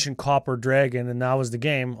ancient copper dragon, and that was the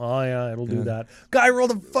game. Oh yeah, it'll do that. Guy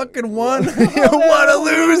rolled a fucking 1. What a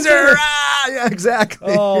loser! Yeah,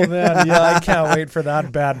 exactly. Oh man, yeah, I can't wait for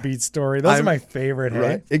that bad beat story. Those are my favorite.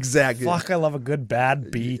 Right? Hey? Exactly. Fuck, I love a good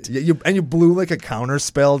bad beat. Yeah, you blew like a counter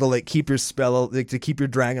spell to like keep your spell, like to keep your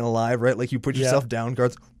dragon alive, right? Like you put yourself down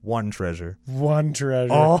cards. 1 treasure. 1 treasure.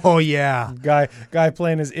 Oh yeah. Guy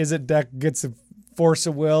playing his Is It deck gets a force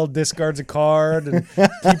of will, discards a card, and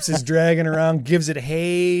keeps his dragon around, gives it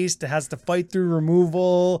haste, has to fight through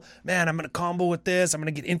removal. Man, I'm going to combo with this. I'm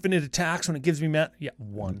going to get infinite attacks when it gives me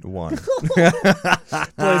 1. Plays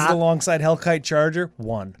it alongside Hellkite Charger.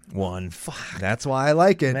 1. Fuck. That's why I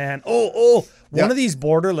like it. Man. One of these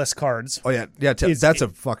borderless cards. Oh yeah. That's a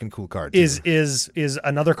fucking cool card. Is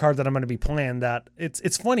another card that I'm going to be playing that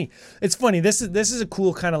it's funny. It's funny. This is a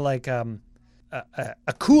cool kind of like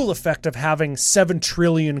a cool effect of having 7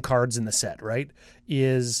 trillion cards in the set, right?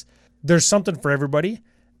 Is there's something for everybody,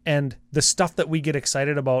 and the stuff that we get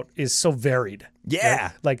excited about is so varied. Yeah.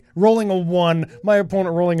 Right? Like rolling a 1, my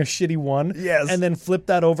opponent rolling a shitty 1. Yes. And then flip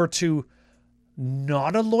that over to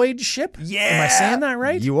Nautiloid ship? Yeah. Am I saying that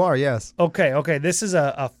right? You are, yes. Okay. This is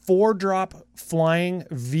a 4-drop flying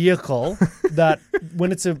vehicle that,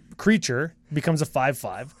 when it's a creature, becomes a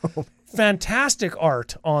 5/5. Fantastic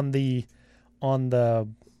art on the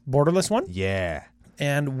borderless one. Yeah.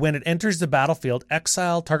 And when it enters the battlefield,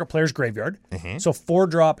 exile target player's graveyard. Mm-hmm. So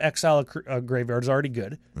 4-drop exile a graveyard is already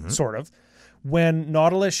good, sort of. When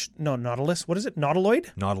Nautiloid?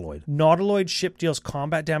 Nautiloid ship deals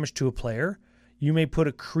combat damage to a player, you may put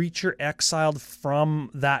a creature exiled from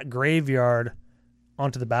that graveyard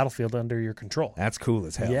onto the battlefield under your control. That's cool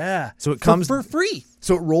as hell. Yeah. So it comes for free.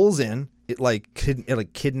 So it rolls in. It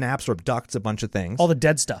kidnaps or abducts a bunch of things. All the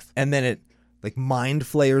dead stuff. And then it like mind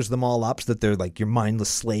flayers them all up so that they're like your mindless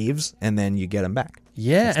slaves, and then you get them back.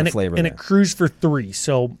 Yeah, and it crews for 3.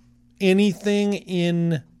 So anything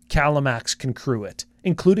in Calamax can crew it,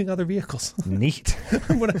 including other vehicles. Neat.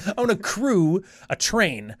 I'm gonna crew a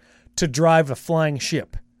train to drive a flying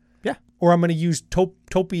ship. Yeah. Or I'm going to use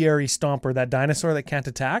Topiary Stomper, that dinosaur that can't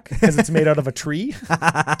attack because it's made out of a tree,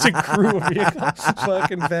 to crew a vehicle.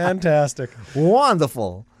 Fucking fantastic.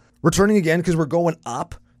 Wonderful. Returning again because we're going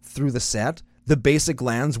up through the set. The basic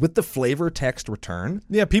lands with the flavor text return.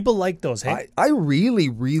 Yeah, people like those. Hey, I really,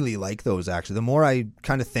 really like those, actually. The more I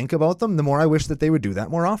kind of think about them, the more I wish that they would do that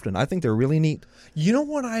more often. I think they're really neat. You know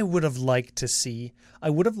what I would have liked to see? I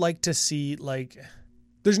would have liked to see, like...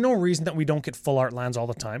 There's no reason that we don't get full art lands all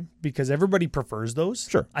the time because everybody prefers those.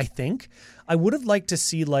 Sure. I think. I would have liked to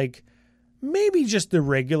see like maybe just the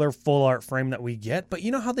regular full art frame that we get, but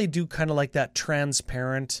you know how they do kind of like that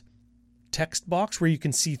transparent text box where you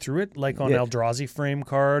can see through it, like on Eldrazi frame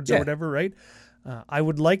cards or whatever, right? I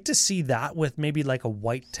would like to see that with maybe like a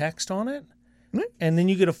white text on it. Mm-hmm. And then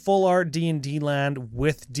you get a full art D&D land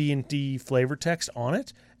with D&D flavor text on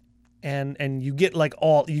it. And you get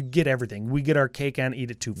you get everything. We get our cake and eat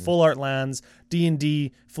it too. Full art lands,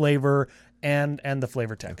 D&D flavor, and the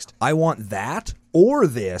flavor text. I want that or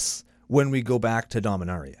this when we go back to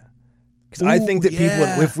Dominaria. Because I think that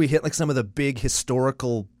people, if we hit like some of the big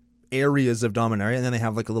historical areas of Dominaria and then they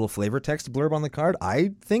have like a little flavor text blurb on the card,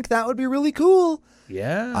 I think that would be really cool.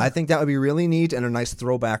 Yeah. I think that would be really neat and a nice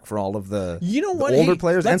throwback for all of the, older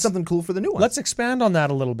players and something cool for the new ones. Let's expand on that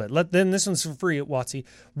a little bit. Then this one's for free at WotC.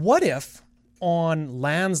 What if on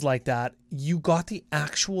lands like that, you got the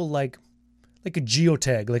actual like a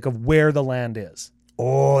geotag, like of where the land is?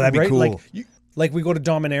 Oh, that'd be cool. Like Like we go to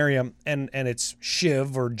Dominaria and it's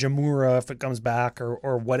Shiv or Jamura if it comes back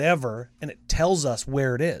or whatever, and it tells us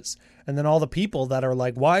where it is. And then all the people that are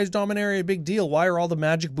like, why is Dominaria a big deal? Why are all the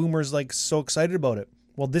Magic boomers like so excited about it?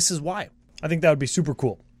 Well, this is why. I think that would be super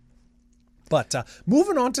cool. But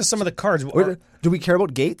moving on to some of the cards. Do we care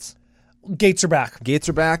about gates? Gates are back. Gates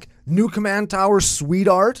are back. New command towers, sweet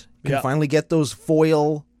art. You can Yeah. finally get those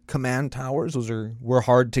foil command towers. Those were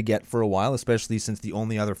hard to get for a while, especially since the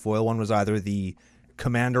only other foil one was either the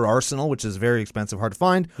Commander Arsenal, which is very expensive, hard to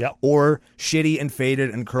find, Yep. or shitty and faded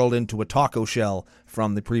and curled into a taco shell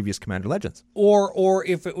from the previous Commander Legends. Or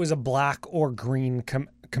if it was a black or green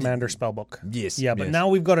Commander spellbook. Yes, Yeah, but yes. now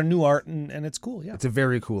we've got a new art and it's cool. Yeah. It's a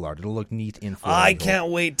very cool art. It'll look neat in foil. I can't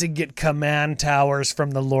wait to get command towers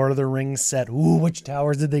from the Lord of the Rings set. Ooh, which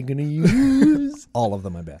towers are they going to use? All of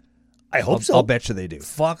them, I bet. I hope so. I'll bet you they do.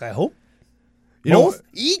 Fuck, I hope. You know, Both?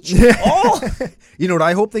 Each? All? you know what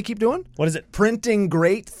I hope they keep doing? What is it? Printing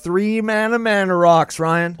great 3-mana rocks,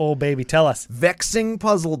 Ryan. Oh, baby, tell us. Vexing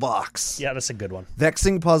Puzzle Box. Yeah, that's a good one.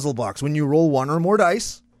 Vexing Puzzle Box. When you roll one or more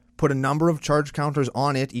dice, put a number of charge counters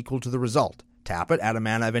on it equal to the result. Tap it, add a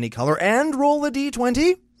mana of any color, and roll a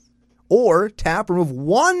d20. Or tap, remove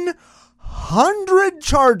 100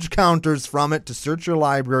 charge counters from it to search your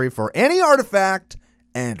library for any artifact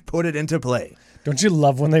and put it into play. Don't you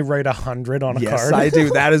love when they write 100 on a Yes, card? I do.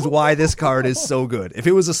 That is why this card is so good. If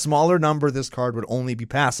it was a smaller number, this card would only be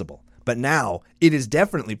passable. But now, it is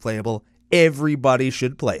definitely playable. Everybody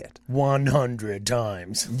should play it. 100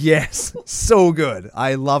 times. Yes, so good.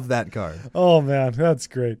 I love that card. Oh, man, that's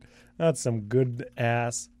great. That's some good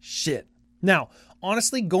ass shit. Now,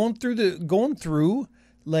 honestly, going through,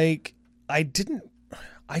 like, I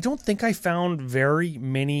don't think I found very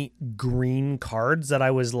many green cards that I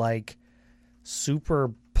was like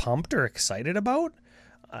super pumped or excited about.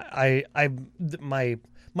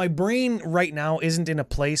 My brain right now isn't in a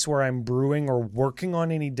place where I'm brewing or working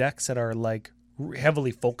on any decks that are like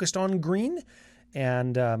heavily focused on green.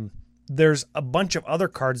 And there's a bunch of other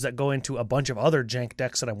cards that go into a bunch of other jank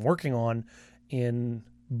decks that I'm working on in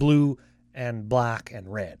blue and black and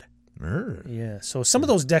red. Yeah, so some of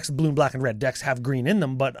those decks, blue, black, and red decks, have green in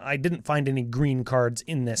them, but I didn't find any green cards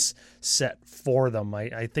in this set for them.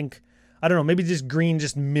 I think, I don't know, maybe just green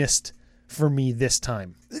just missed for me this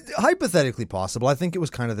time. Hypothetically possible. I think it was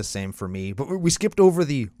kind of the same for me, but we skipped over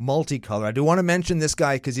the multicolor. I do want to mention this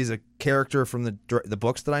guy because he's a character from the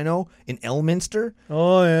books that I know in Elminster.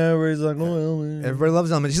 Oh, yeah, everybody's like, oh, Elminster. Everybody loves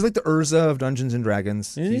Elminster. He's like the Urza of Dungeons and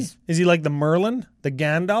Dragons. Is he like the Merlin, the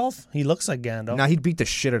Gandalf? He looks like Gandalf. Nah, he'd beat the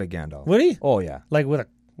shit out of Gandalf. Would he? Oh, yeah. Like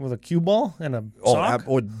with a cue ball and a sock?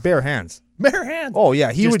 Bare hands. Bare hands. Oh,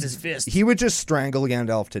 yeah. His fist. He would just strangle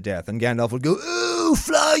Gandalf to death, and Gandalf would go, "Ooh,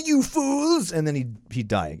 fly, you fools!" And then he'd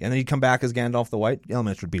die. And then he'd come back as Gandalf the White.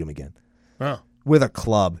 Elminster would beat him again. Oh. With a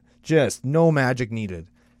club. Just no magic needed.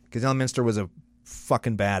 Because Elminster was a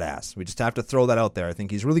fucking badass. We just have to throw that out there. I think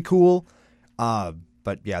he's really cool.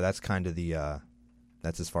 But yeah, that's kind of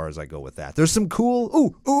that's as far as I go with that. There's some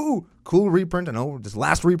cool reprint. I know this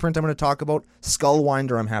last reprint I'm going to talk about,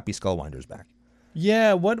 Skullwinder. I'm happy Skullwinder's back.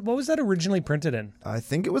 Yeah, what was that originally printed in? I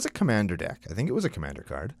think it was a commander deck. I think it was a commander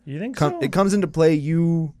card. You think so? It comes into play,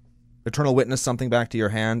 you Eternal Witness something back to your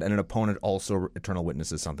hand, and an opponent also Eternal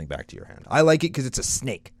Witnesses something back to your hand. I like it because it's a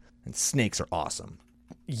snake, and snakes are awesome.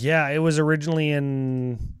 Yeah, it was originally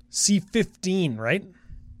in C15, right?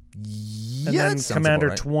 Yeah, And then that sounds Commander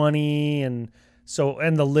about right. 20, and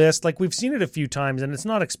the list, like we've seen it a few times, and it's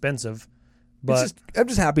not expensive. But I'm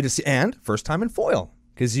just happy to see, and first time in foil,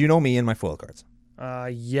 because you know me and my foil cards.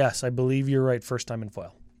 yes, I believe you're right. First time in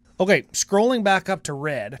foil. Okay, scrolling back up to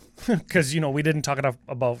red, because we didn't talk enough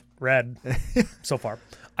about red so far.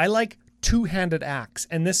 I like Two-Handed Axe,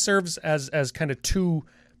 and this serves as kind of two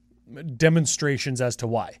demonstrations as to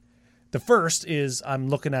why. The first is I'm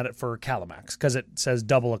looking at it for Calamax because it says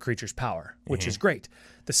double a creature's power, which is great.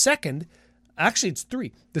 The second, actually it's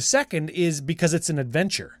three. The second is because it's an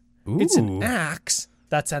adventure. Ooh. It's an axe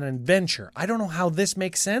that's an adventure. I don't know how this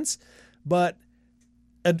makes sense, but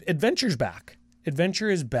adventure's back. Adventure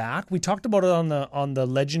is back. We talked about it on the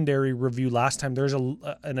legendary review last time. There's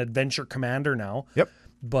an adventure commander now. Yep.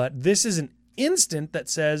 But this is an instant that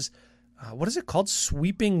says, what is it called?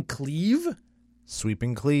 Sweeping Cleave?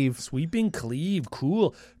 Sweeping Cleave. Sweeping Cleave.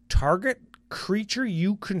 Cool. Target creature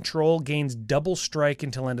you control gains double strike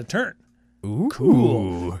until end of turn. Ooh.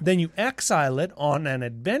 Cool. Then you exile it on an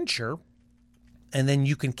adventure, and then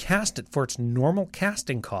you can cast it for its normal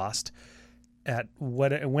casting cost at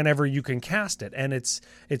whenever you can cast it. And it's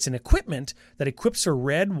an equipment that equips for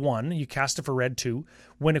red 1. You cast it for red 2.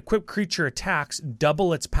 When equipped creature attacks,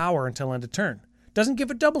 double its power until end of turn. Doesn't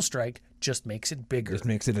give it double strike, just makes it bigger. Just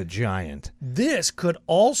makes it a giant. This could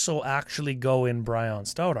also actually go in Bryon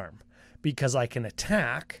Stoutarm because I can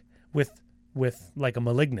attack with like a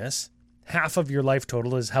Malignus. Half of your life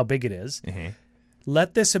total is how big it is. Mm-hmm.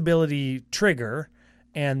 Let this ability trigger,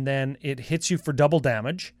 and then it hits you for double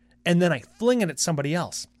damage, and then I fling it at somebody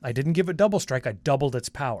else. I didn't give it double strike. I doubled its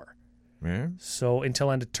power. Yeah. So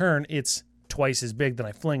until end of turn, it's twice as big. Then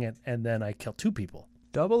I fling it, and then I kill 2 people.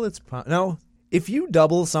 Double its power. No, if you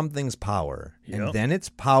double something's power and then its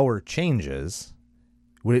power changes,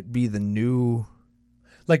 would it be the new...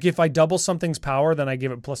 Like if I double something's power, then I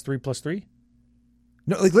give it +3/+3?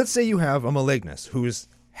 No, like let's say you have a Malignus who's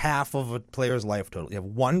half of a player's life total. You have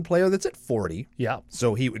one player that's at 40. Yeah.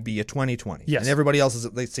 So he would be a 20-20. Yes. And everybody else is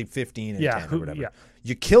at, let's say, 15 and 10 or whatever. Yeah.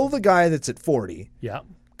 You kill the guy that's at 40. Yeah.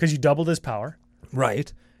 Because you doubled his power.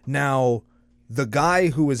 Right. Now, the guy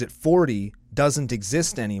who is at 40 doesn't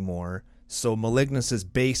exist anymore, so Malignus's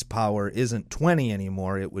base power isn't 20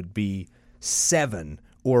 anymore. It would be 7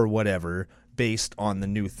 or whatever based on the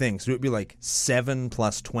new thing. So it would be like 7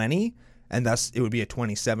 plus 20, and thus it would be a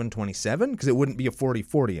 27-27 because it wouldn't be a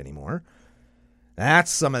 40-40 anymore. That's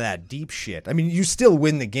some of that deep shit. I mean, you still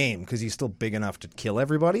win the game because he's still big enough to kill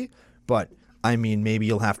everybody, but I mean, maybe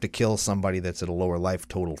you'll have to kill somebody that's at a lower life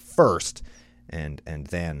total first, and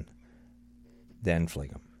then fling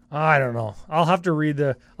them. I don't know. I'll have to read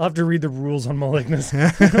the rules on Malignus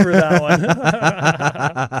for that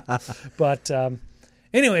one. But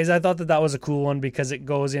anyways, I thought that was a cool one because it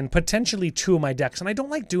goes in potentially 2 of my decks, and I don't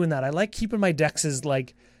like doing that. I like keeping my decks as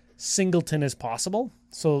like singleton as possible.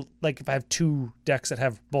 So like if I have 2 decks that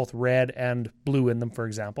have both red and blue in them, for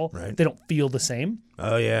example, right, they don't feel the same.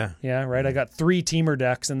 Oh yeah. Yeah, right. I got 3 teamer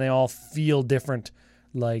decks and they all feel different,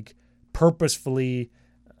 like purposefully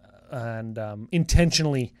and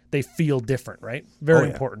intentionally they feel different, right? Very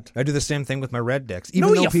important. I do the same thing with my red decks.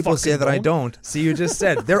 Even though people say that I don't. See, you just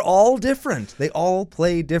said they're all different. They all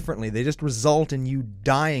play differently. They just result in you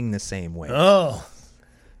dying the same way. Oh.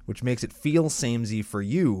 Which makes it feel samey for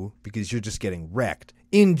you because you're just getting wrecked.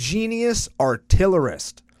 Ingenious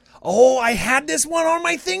Artillerist. Oh, I had this one on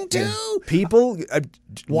my thing too. And people,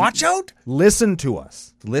 watch out. Listen to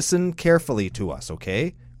us. Listen carefully to us,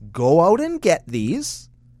 okay? Go out and get these.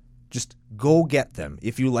 Just go get them.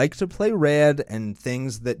 If you like to play red and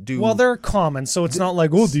things that do... Well, they're common, so it's not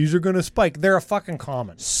like, oh, these are going to spike. They're a fucking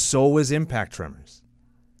common. So is Impact Tremors.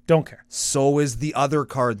 Don't care. So is the other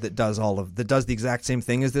card that does the exact same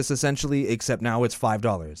thing as this, essentially, except now it's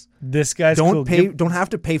 $5. This guy's cool. Don't have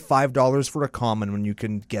to pay $5 for a common when you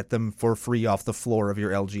can get them for free off the floor of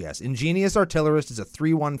your LGS. Ingenious Artillerist is a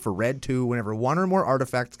 3/1 for red 2. Whenever 1 or more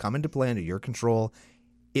artifacts come into play under your control,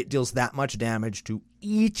 it deals that much damage to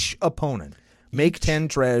each opponent. Make 10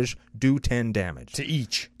 treasure, do 10 damage. To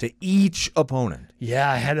each opponent.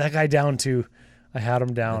 Yeah, I had that guy down too. I had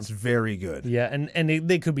him down. That's very good. Yeah, and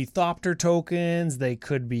they could be Thopter tokens. They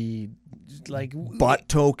could be like butt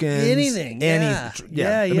tokens. Anything.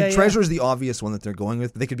 Yeah. I mean, treasure is the obvious one that they're going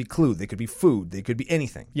with. But they could be clue. They could be food. They could be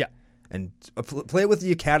anything. Yeah. And play it with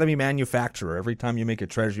the Academy Manufacturer. Every time you make a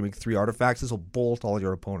treasure, you make 3 artifacts. This will bolt all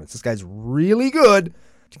your opponents. This guy's really good.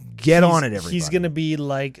 Get on it, everybody. He's going to be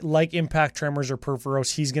like Impact Tremors or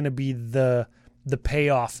Perforos. He's going to be the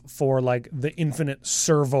payoff for like the infinite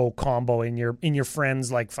servo combo in your friend's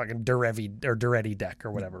like fucking Duretti deck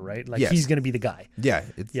or whatever, right? Like He's going to be the guy. Yeah.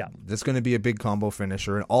 That's going to be a big combo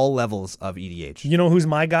finisher in all levels of EDH. You know who's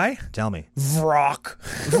my guy? Tell me. Vrock.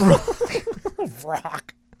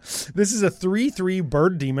 Vrock. This is a 3/3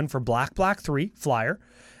 bird demon for black 3 flyer.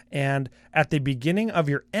 And at the beginning of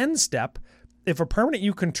your end step, if a permanent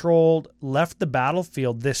you controlled left the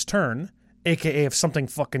battlefield this turn, aka if something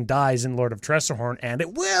fucking dies in Lord of Tressorhorn, and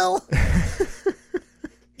it will,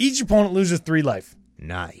 each opponent loses 3 life.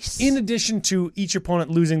 Nice. In addition to each opponent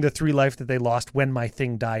losing the 3 life that they lost when my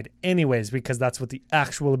thing died anyways, because that's what the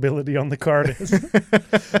actual ability on the card is.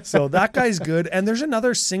 So that guy's good. And there's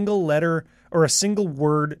another single letter or a single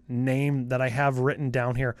word name that I have written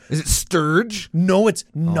down here. Is it Sturge? No, it's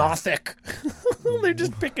Nothic. They're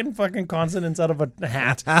just picking fucking consonants out of a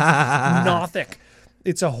hat. Nothic.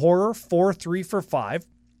 It's a horror 4/3 for 5.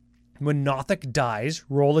 When Nothic dies,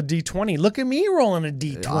 roll a d20. Look at me rolling a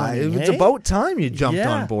d20. It's about time you jumped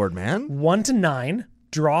on board, man. 1 to 9,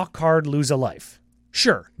 draw a card, lose a life.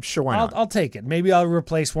 Sure, why not? I'll take it. Maybe I'll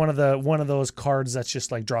replace one of those cards that's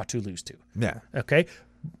just like draw 2, lose 2. Yeah. Okay.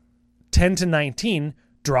 10 to 19,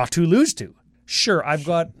 draw 2, lose 2. Sure, I've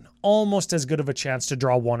got almost as good of a chance to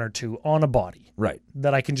draw 1 or 2 on a body. Right.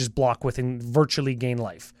 That I can just block with and virtually gain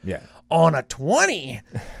life. Yeah. On a 20,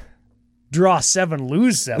 draw 7,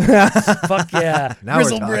 lose 7. Fuck yeah. Now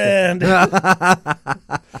Grizzlebrand.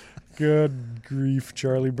 Good grief,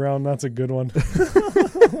 Charlie Brown. That's a good one.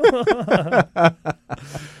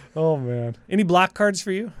 Oh, man. Any black cards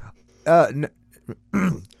for you?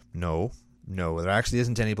 No, there actually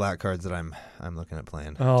isn't any black cards that I'm looking at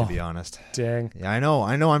playing. Oh, to be honest. Dang. Yeah, I know.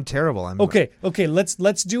 I'm terrible. Okay.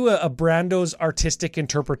 Let's do a Brando's artistic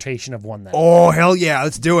interpretation of one then. Oh hell yeah,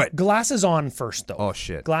 let's do it. Glasses on first, though. Oh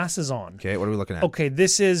shit. Glasses on. Okay, what are we looking at? Okay,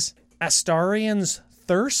 this is Astarian's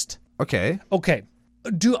Thirst. Okay.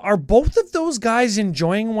 Are both of those guys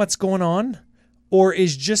enjoying what's going on, or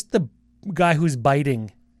is just the guy who's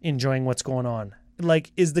biting enjoying what's going on?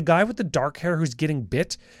 Like, is the guy with the dark hair who's getting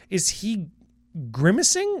bit, is he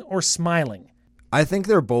grimacing or smiling? I think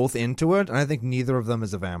they're both into it, and I think neither of them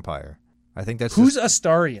is a vampire. I think that's who's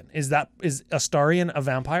Astarian? Is Astarian a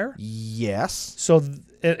vampire? Yes. So,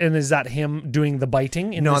 and is that him doing the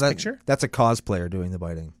biting in this picture? That's a cosplayer doing the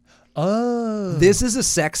biting. Oh. This is a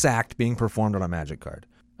sex act being performed on a magic card.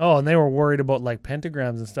 Oh, and they were worried about like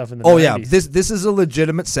pentagrams and stuff in the 90s. Yeah, this is a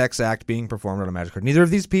legitimate sex act being performed on a magic card. Neither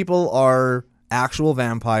of these people are actual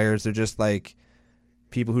vampires. They're just like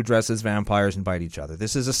people who dress as vampires and bite each other.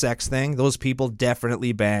 This is a sex thing. Those people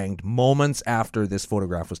definitely banged moments after this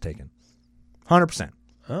photograph was taken. 100%.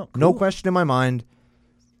 Oh, cool. No question in my mind.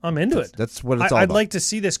 I'm into it. That's what it's all about. I'd like to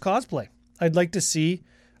see this cosplay. I'd like to see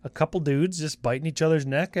a couple dudes just biting each other's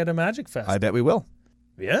neck at a magic fest. I bet we will.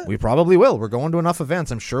 Yeah. We probably will. We're going to enough events.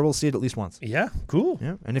 I'm sure we'll see it at least once. Yeah, cool.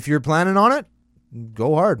 Yeah. And if you're planning on it,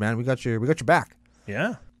 go hard, man. We got your back.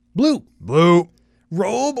 Yeah. Blue.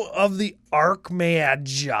 Robe of the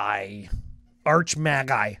Archmagi.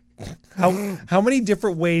 Archmagi. How many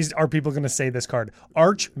different ways are people going to say this card?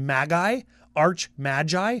 Archmagi,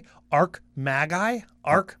 Archmagi, Archmagi,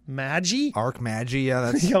 Archmagi. Archmagi, yeah.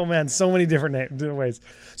 That's... Yo, man, so many different ways.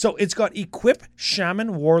 So it's got Equip,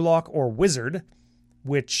 Shaman, Warlock, or Wizard,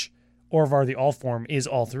 which Orvar the All Form is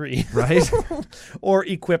all three. Right. Or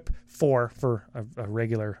Equip 4 for a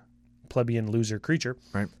regular plebeian loser creature.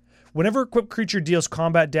 Right. Whenever equipped creature deals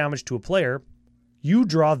combat damage to a player, you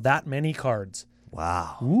draw that many cards.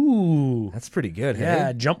 Wow. Ooh. That's pretty good. Yeah,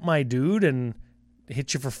 hey? Jump my dude and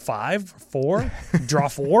hit you for 5, 4, draw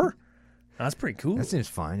 4. That's pretty cool. That seems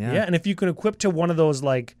fine, yeah. Yeah, and if you can equip to one of those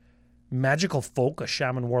like magical folk, a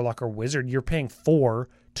shaman, warlock, or wizard, you're paying 4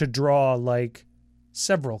 to draw like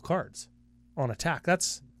several cards on attack.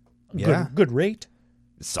 That's a good rate.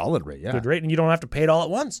 Solid rate, yeah. Good rate, and you don't have to pay it all at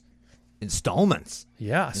once. Installments.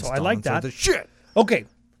 Yeah, so I like that. The shit. Okay,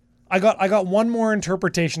 I got one more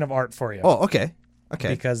interpretation of art for you. Oh, okay.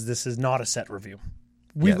 Because this is not a set review.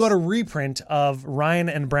 We've got a reprint of Ryan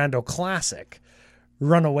and Brando Classic,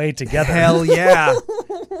 Runaway Together. Hell yeah.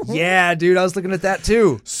 Yeah, dude, I was looking at that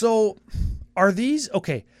too. So are these,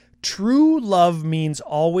 okay, true love means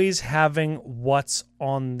always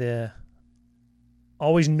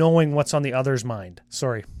always knowing what's on the other's mind.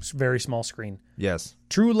 Sorry, very small screen. Yes.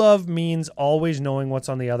 True love means always knowing what's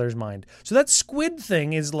on the other's mind. So that squid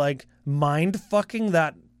thing is like mind fucking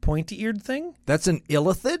that pointy-eared thing? That's an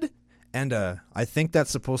illithid, and I think that's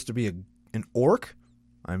supposed to be an orc.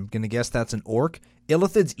 I'm going to guess that's an orc.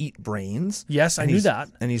 Illithids eat brains. Yes, I knew that.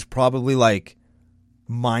 And he's probably like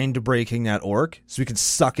mind-breaking that orc, so he could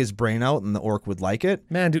suck his brain out and the orc would like it.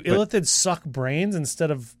 Man, do illithids suck brains instead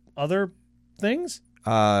of other things?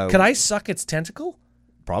 Can I suck its tentacle?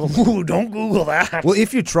 Probably. Ooh, don't Google that. Well,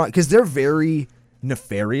 if you try, because they're very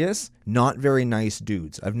nefarious, not very nice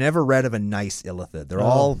dudes. I've never read of a nice illithid. They're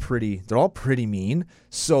all pretty mean.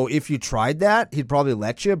 So if you tried that, he'd probably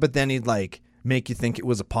let you, but then he'd like make you think it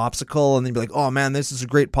was a popsicle, and then he'd be like, "Oh man, this is a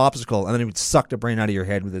great popsicle," and then he would suck the brain out of your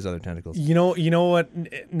head with his other tentacles. You know what?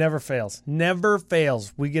 It never fails. Never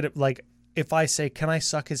fails. We get it. Like if I say, "Can I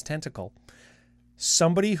suck his tentacle?"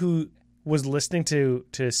 Somebody who was listening to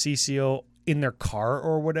CCO in their car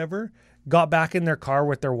or whatever got back in their car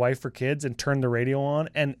with their wife or kids and turned the radio on,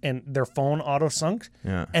 and their phone auto sunk,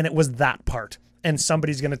 and it was that part. And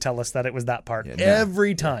somebody's going to tell us that it was that part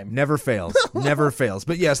every time. Never fails. Never fails.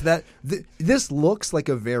 But yes, this looks like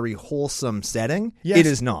a very wholesome setting. Yes. It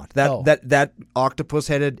is not. That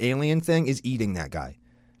octopus-headed alien thing is eating that guy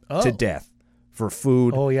to death for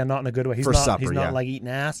food. Oh yeah, not in a good way. He's not like eating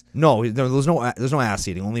ass. No, there's no ass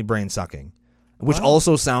eating. Only brain sucking. Which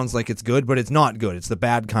also sounds like it's good, but it's not good. It's the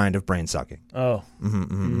bad kind of brain sucking. Oh.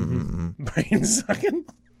 Brain sucking?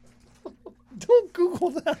 Don't Google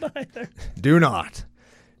that either. Do not.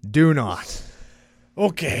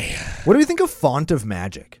 Okay. What do you think of Font of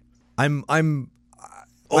Magic? I'm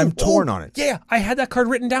torn on it. Yeah, I had that card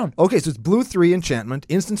written down. Okay, so it's blue 3 enchantment.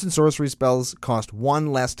 Instants and sorcery spells cost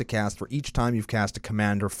 1 less to cast for each time you've cast a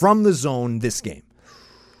commander from the zone this game.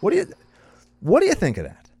 What do you think of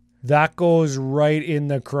that? That goes right in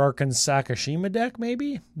the Kurarkan Sakashima deck,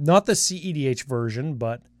 maybe? Not the CEDH version,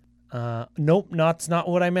 but nope, that's not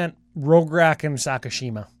what I meant. Rograk and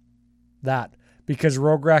Sakashima. That. Because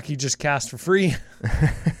Rograk you just cast for free.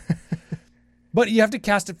 But you have to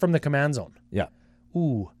cast it from the command zone. Yeah.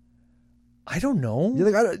 Ooh. I don't know.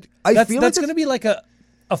 I feel that's like going to be like a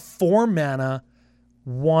 4 mana,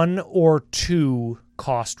 1 or 2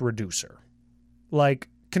 cost reducer. Like,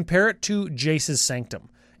 compare it to Jace's Sanctum.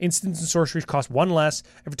 Instants and sorceries cost 1 less.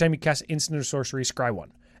 Every time you cast instant or sorcery, scry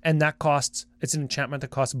 1. And that costs, it's an enchantment that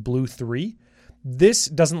costs blue 3. This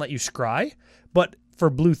doesn't let you scry, but for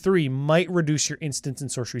blue 3 might reduce your instants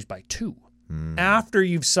and sorceries by 2. After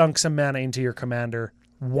you've sunk some mana into your commander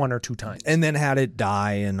 1 or 2 times. And then had it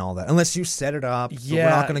die and all that. Unless you set it up. So we're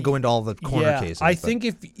not going to go into all the corner cases. I think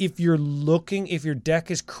if you're looking, if your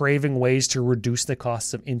deck is craving ways to reduce the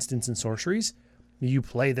costs of instants and sorceries, you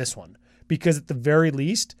play this one. Because at the very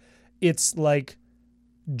least, it's like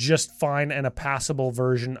just fine and a passable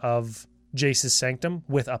version of Jace's Sanctum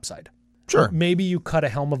with upside. Sure. Maybe you cut a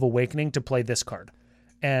Helm of Awakening to play this card.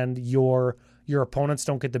 And your opponents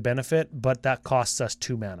don't get the benefit, but that costs us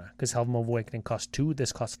 2 mana. Because Helm of Awakening costs 2,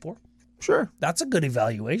 this costs 4. Sure. That's a good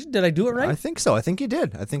evaluation. Did I do it right? I think so. I think you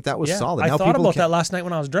did. I think that was solid. I Now thought people about that last night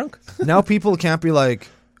when I was drunk. Now people can't be like,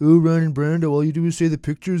 oh, Ryan Brando, all you do is say the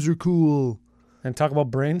pictures are cool. And talk about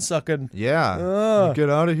brain sucking. Yeah. Get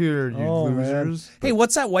out of here, you losers. Man. Hey,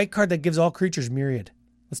 what's that white card that gives all creatures myriad?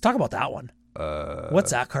 Let's talk about that one.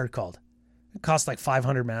 What's that card called? It costs like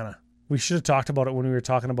 500 mana. We should have talked about it when we were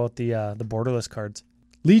talking about the borderless cards.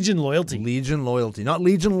 Legion Loyalty. Legion Loyalty. Not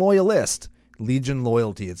Legion Loyalist. Legion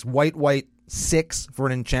Loyalty. It's white, 6 for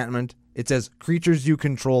an enchantment. It says creatures you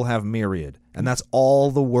control have myriad. And that's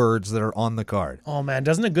all the words that are on the card. Oh, man.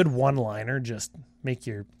 Doesn't a good one-liner just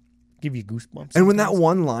give you goosebumps? And when that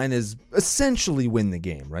one line is essentially win the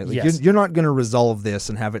game, right? Like yes. You're not going to resolve this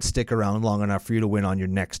and have it stick around long enough for you to win on your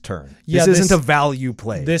next turn. Yeah, this isn't a value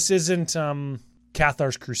play. This isn't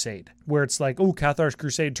Cathar's Crusade, where it's like, oh, Cathar's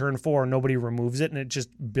Crusade turn 4, nobody removes it, and it just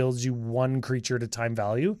builds you 1 creature at a time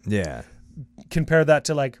value. Yeah. Compare that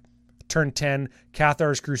to like turn 10,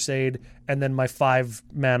 Cathar's Crusade, and then my 5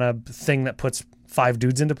 mana thing that puts 5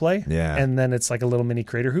 dudes into play. Yeah. And then it's like a little mini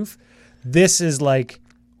Crater Hoof. This is like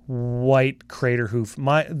white Crater Hoof.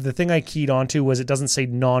 The thing I keyed onto was it doesn't say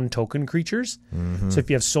non-token creatures. Mm-hmm. So if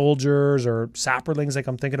you have soldiers or sapperlings, like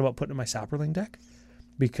I'm thinking about putting in my sapperling deck,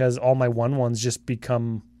 because all my 1/1s just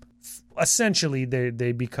become essentially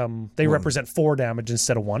they represent 4 damage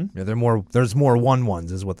instead of 1. Yeah, there's more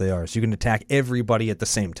 1/1s is what they are. So you can attack everybody at the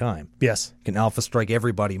same time. Yes. You can alpha strike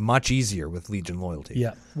everybody much easier with Legion Loyalty.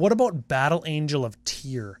 Yeah. What about Battle Angel of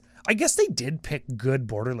Tyr? I guess they did pick good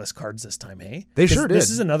borderless cards this time, hey? They sure did.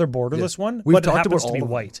 This is another borderless one, We've but talked it happens about to be all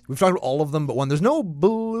of white. We've talked about all of them but one. There's no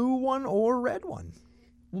blue one or red one.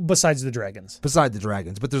 Besides the dragons.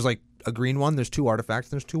 But there's like a green one, there's 2 artifacts,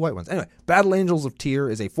 there's 2 white ones. Anyway, Battle Angels of Tyr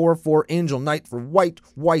is a 4/4 Angel Knight for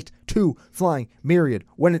white, 2 flying myriad.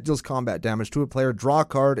 When it deals combat damage to a player, draw a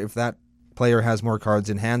card if that player has more cards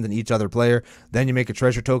in hand than each other player. Then you make a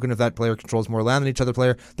treasure token if that player controls more land than each other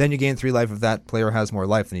player. Then you gain 3 life if that player has more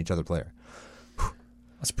life than each other player.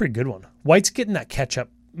 That's a pretty good one. White's getting that catch-up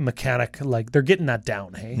mechanic, like they're getting that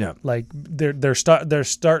down, hey? Yeah. Like they're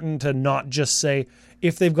starting to not just say,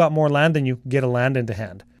 if they've got more land than you, get a land into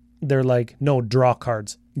hand. They're like, no, draw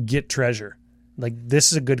cards, get treasure. Like,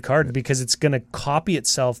 this is a good card because it's going to copy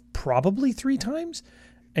itself probably 3 times,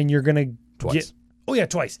 and you're going to get... Oh, yeah,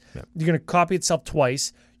 twice. Yeah. You're going to copy itself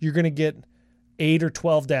twice. You're going to get 8 or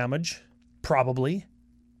 12 damage, probably,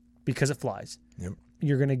 because it flies. Yep.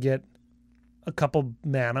 You're going to get a couple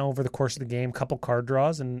mana over the course of the game, couple card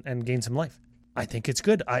draws, and gain some life. I think it's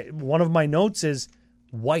good. One of my notes is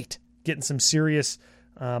white, getting some serious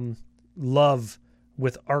love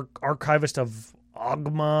with Archivist of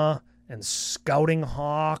Ogma and Scouting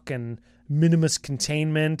Hawk and Minimus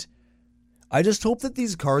Containment. I just hope that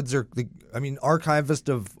these cards are... Archivist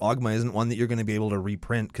of Ogma isn't one that you're going to be able to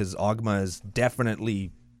reprint because Ogma is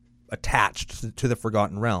definitely attached to the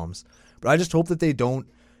Forgotten Realms. But I just hope that they don't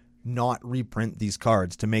not reprint these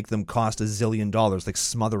cards to make them cost $1 zillion, like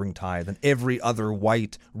Smothering Tithe and every other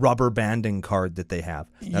white rubber banding card that they have.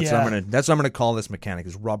 That's what I'm gonna call this mechanic,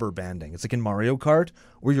 is rubber banding. It's like in Mario Kart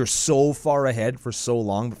where you're so far ahead for so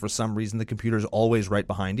long, but for some reason the computer's always right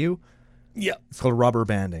behind you. Yeah, it's called rubber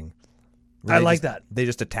banding. I like that. They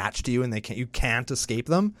just attach to you and you can't escape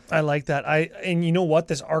them. I like that. And you know what?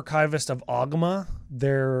 This Archivist of Ogma,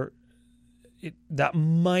 that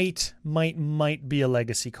might be a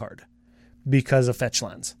legacy card because of fetch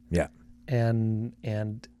lands. Yeah.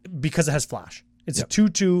 And because it has flash. It's a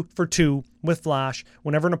 2/2 for 2 with flash.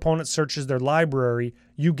 Whenever an opponent searches their library,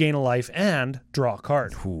 you gain a life and draw a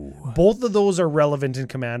card. Ooh. Both of those are relevant in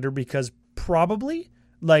Commander because probably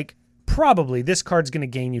this card's going to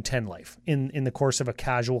gain you 10 life in the course of a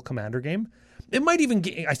casual Commander game. It might even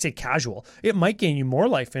I say casual. It might gain you more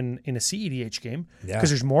life in a CEDH game because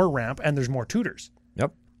there's more ramp and there's more tutors.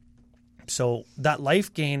 Yep. So that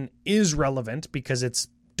life gain is relevant because it's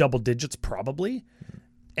double digits probably.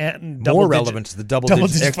 And more relevant to the double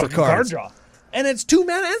digits extra card draw. And it's 2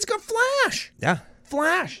 mana and it's got flash. Yeah.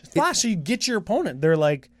 Flash. So you get your opponent. They're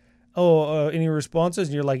like, any responses?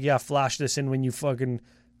 And you're like, yeah, flash this in when you fucking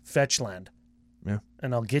fetch land. Yeah.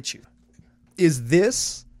 And I'll get you. Is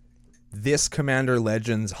this Commander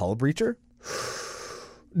Legends Hull Breacher?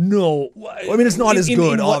 No. I mean, it's not as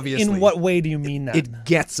good, obviously. In what way do you mean that? It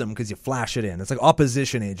gets them because you flash it in. It's like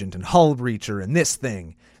Opposition Agent and Hull Breacher and this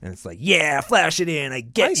thing. And it's like, yeah, flash it in. I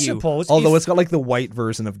get you. Suppose. Although it's got like the white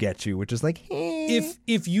version of Get You, which is like,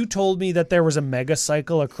 If you told me that there was a mega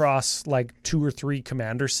cycle across like 2 or 3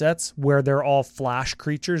 Commander sets where they're all flash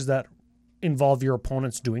creatures that involve your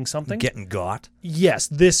opponents doing something. Getting got. Yes,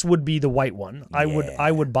 this would be the white one. Yeah.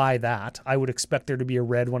 I would buy that. I would expect there to be a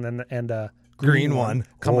red one and a Green one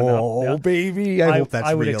coming up. Oh, baby. I hope that's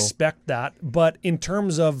real. I would expect that. But in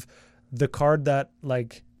terms of the card that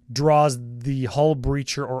like draws the Hull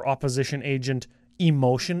Breacher or Opposition Agent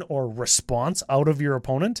emotion or response out of your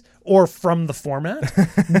opponent or from the format,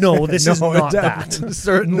 no, this is not that.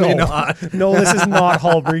 Certainly not. No, this is not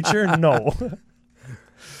Hull Breacher. No.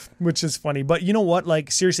 Which is funny. But you know what?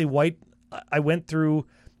 Like, seriously, white, I went through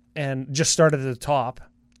and just started at the top,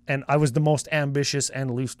 and I was the most ambitious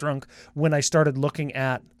and loose drunk when I started looking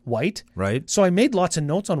at white. Right. So I made lots of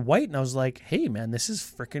notes on white, and I was like, hey, man, this is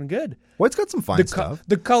freaking good. White's got some fine stuff.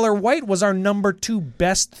 The color white was our number 2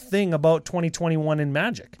 best thing about 2021 in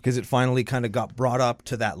Magic. Because it finally kind of got brought up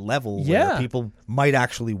to that level Yeah. where people might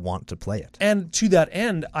actually want to play it. And to that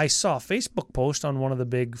end, I saw a Facebook post on one of the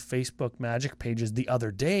big Facebook Magic pages the other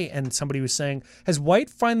day, and somebody was saying, has white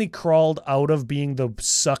finally crawled out of being the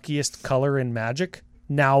suckiest color in Magic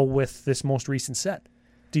now with this most recent set?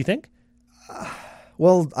 Do you think?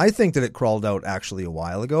 Well, I think that it crawled out actually a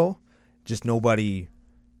while ago. Just nobody...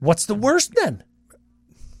 What's the worst then?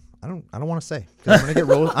 I don't want to say. I'm gonna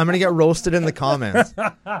get roasted in the comments.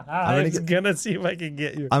 I'm gonna see if I can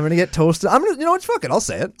get you. I'm gonna get toasted. You know what? Fuck it. I'll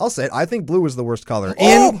say it. I think blue is the worst color. What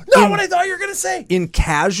I thought you were gonna say. In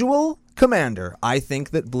casual Commander, I think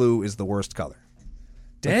that blue is the worst color.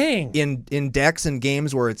 Dang. In decks and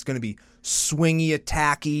games where it's going to be swingy,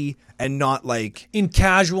 attacky, and not like... In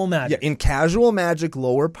casual Magic. Yeah, in casual Magic,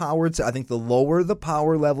 lower powered... I think the lower the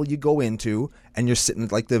power level you go into, and you're sitting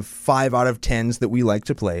at like the 5 out of 10s that we like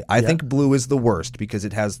to play, I think blue is the worst because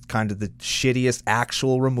it has kind of the shittiest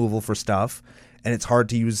actual removal for stuff, and it's hard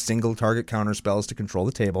to use single target counter spells to control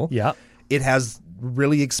the table. Yeah. It has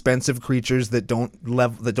really expensive creatures that don't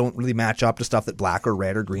really match up to stuff that black or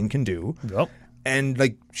red or green can do. Yep. And,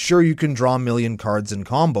 like, sure, you can draw a million cards in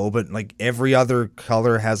combo, but, like, every other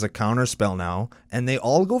color has a counter spell now, and they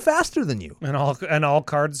all go faster than you. And all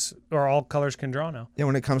cards or all colors can draw now. Yeah,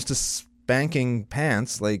 when it comes to spanking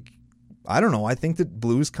pants, like, I don't know. I think that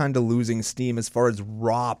blue's kind of losing steam as far as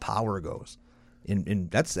raw power goes.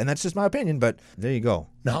 That's just my opinion, but there you go.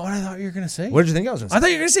 Not what I thought you were going to say. What did you think I was going to say? I thought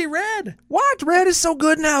you were going to say red. What? Red is so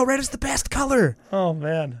good now. Red is the best color. Oh,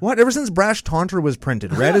 man. What? Ever since Brash Taunter was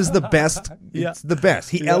printed, red is the best. It's the best.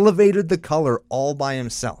 He elevated the color all by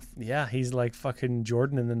himself. Yeah, he's like fucking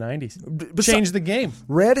Jordan in the 90s. Changed the game.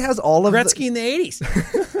 Red has all of Gretzky in the 80s.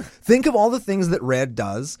 Think of all the things that red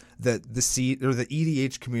does that the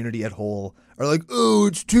EDH community at whole are like, oh,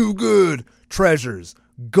 it's too good. Treasures,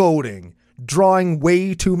 goading, drawing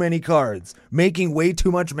way too many cards, making way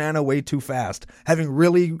too much mana way too fast, having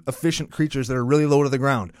really efficient creatures that are really low to the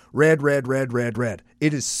ground. Red, red, red, red, red.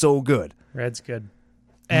 It is so good. Red's good.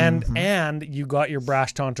 And you got your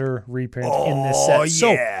Brash Taunter reprint in this set.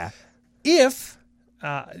 So yeah. If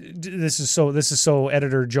this is so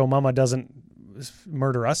editor Joe Mama doesn't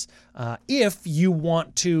murder us. If you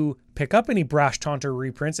want to pick up any Brash Taunter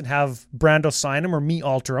reprints and have Brando sign them or me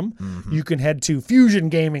alter them, you can head to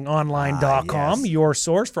FusionGamingOnline.com, your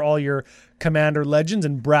source for all your Commander Legends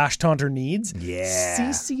and Brash Taunter needs. Yeah.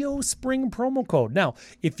 CCO Spring promo code. Now,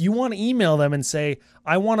 if you want to email them and say,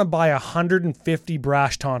 I want to buy 150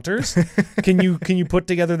 Brash Taunters, can you put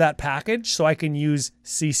together that package so I can use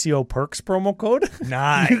CCO Perks promo code?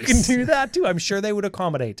 Nice. You can do that too. I'm sure they would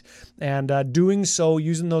accommodate. And doing so,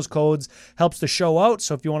 using those codes, helps the show out.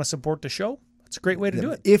 So if you want to support the show, It's a great way to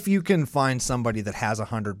do it. If you can find somebody that has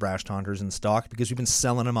 100 Brash Taunters in stock, because we've been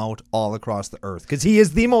selling them out all across the earth. Because he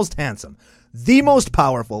is the most handsome, the most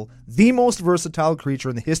powerful, the most versatile creature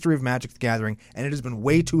in the history of Magic the Gathering, and it has been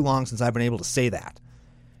way too long since I've been able to say that.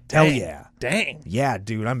 Dang. Hell yeah. Dang. Yeah,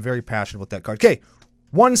 dude, I'm very passionate about that card. Okay,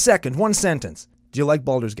 1 second, 1 sentence. Do you like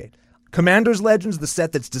Baldur's Gate? Commander's Legends, the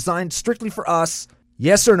set that's designed strictly for us.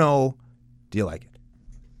 Yes or no? Do you like it?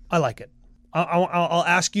 I like it. I'll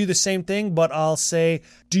ask you the same thing, but I'll say,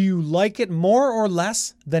 do you like it more or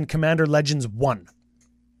less than Commander Legends 1?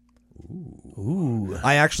 Ooh.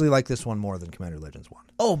 I actually like this one more than Commander Legends 1.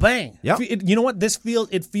 Oh, bang. Yep. You know what?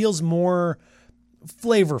 It feels more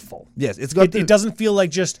flavorful. Yes, it's got it doesn't feel like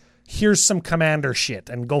just, here's some Commander shit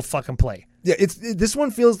and go fucking play. Yeah, this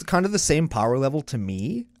one feels kind of the same power level to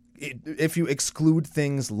me. If you exclude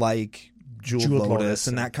things like Jeweled Lotus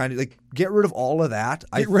and that kind of, like, get rid of all of that.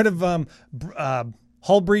 Get rid of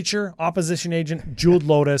Hull Breacher, Opposition Agent, Jeweled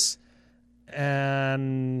Lotus,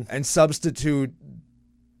 and substitute,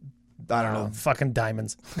 I don't know, fucking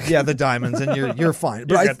diamonds. Yeah, the diamonds, and you're fine.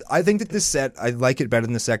 But I think that this set, I like it better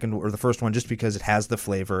than the second or the first one, just because it has the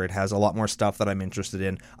flavor. It has a lot more stuff that I'm interested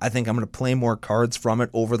in. I think I'm going to play more cards from it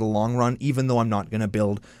over the long run, even though I'm not going to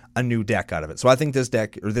build a new deck out of it. So I think this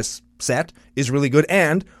deck, or this set, is really good.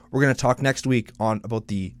 And we're going to talk next week about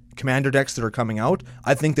the Commander decks that are coming out.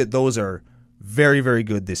 I think that those are very, very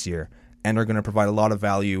good this year and are going to provide a lot of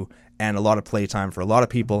value and a lot of playtime for a lot of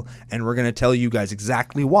people. And we're going to tell you guys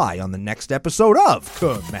exactly why on the next episode of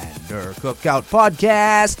Commander Cookout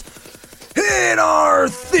Podcast. Hit our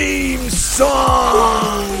theme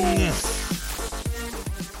song!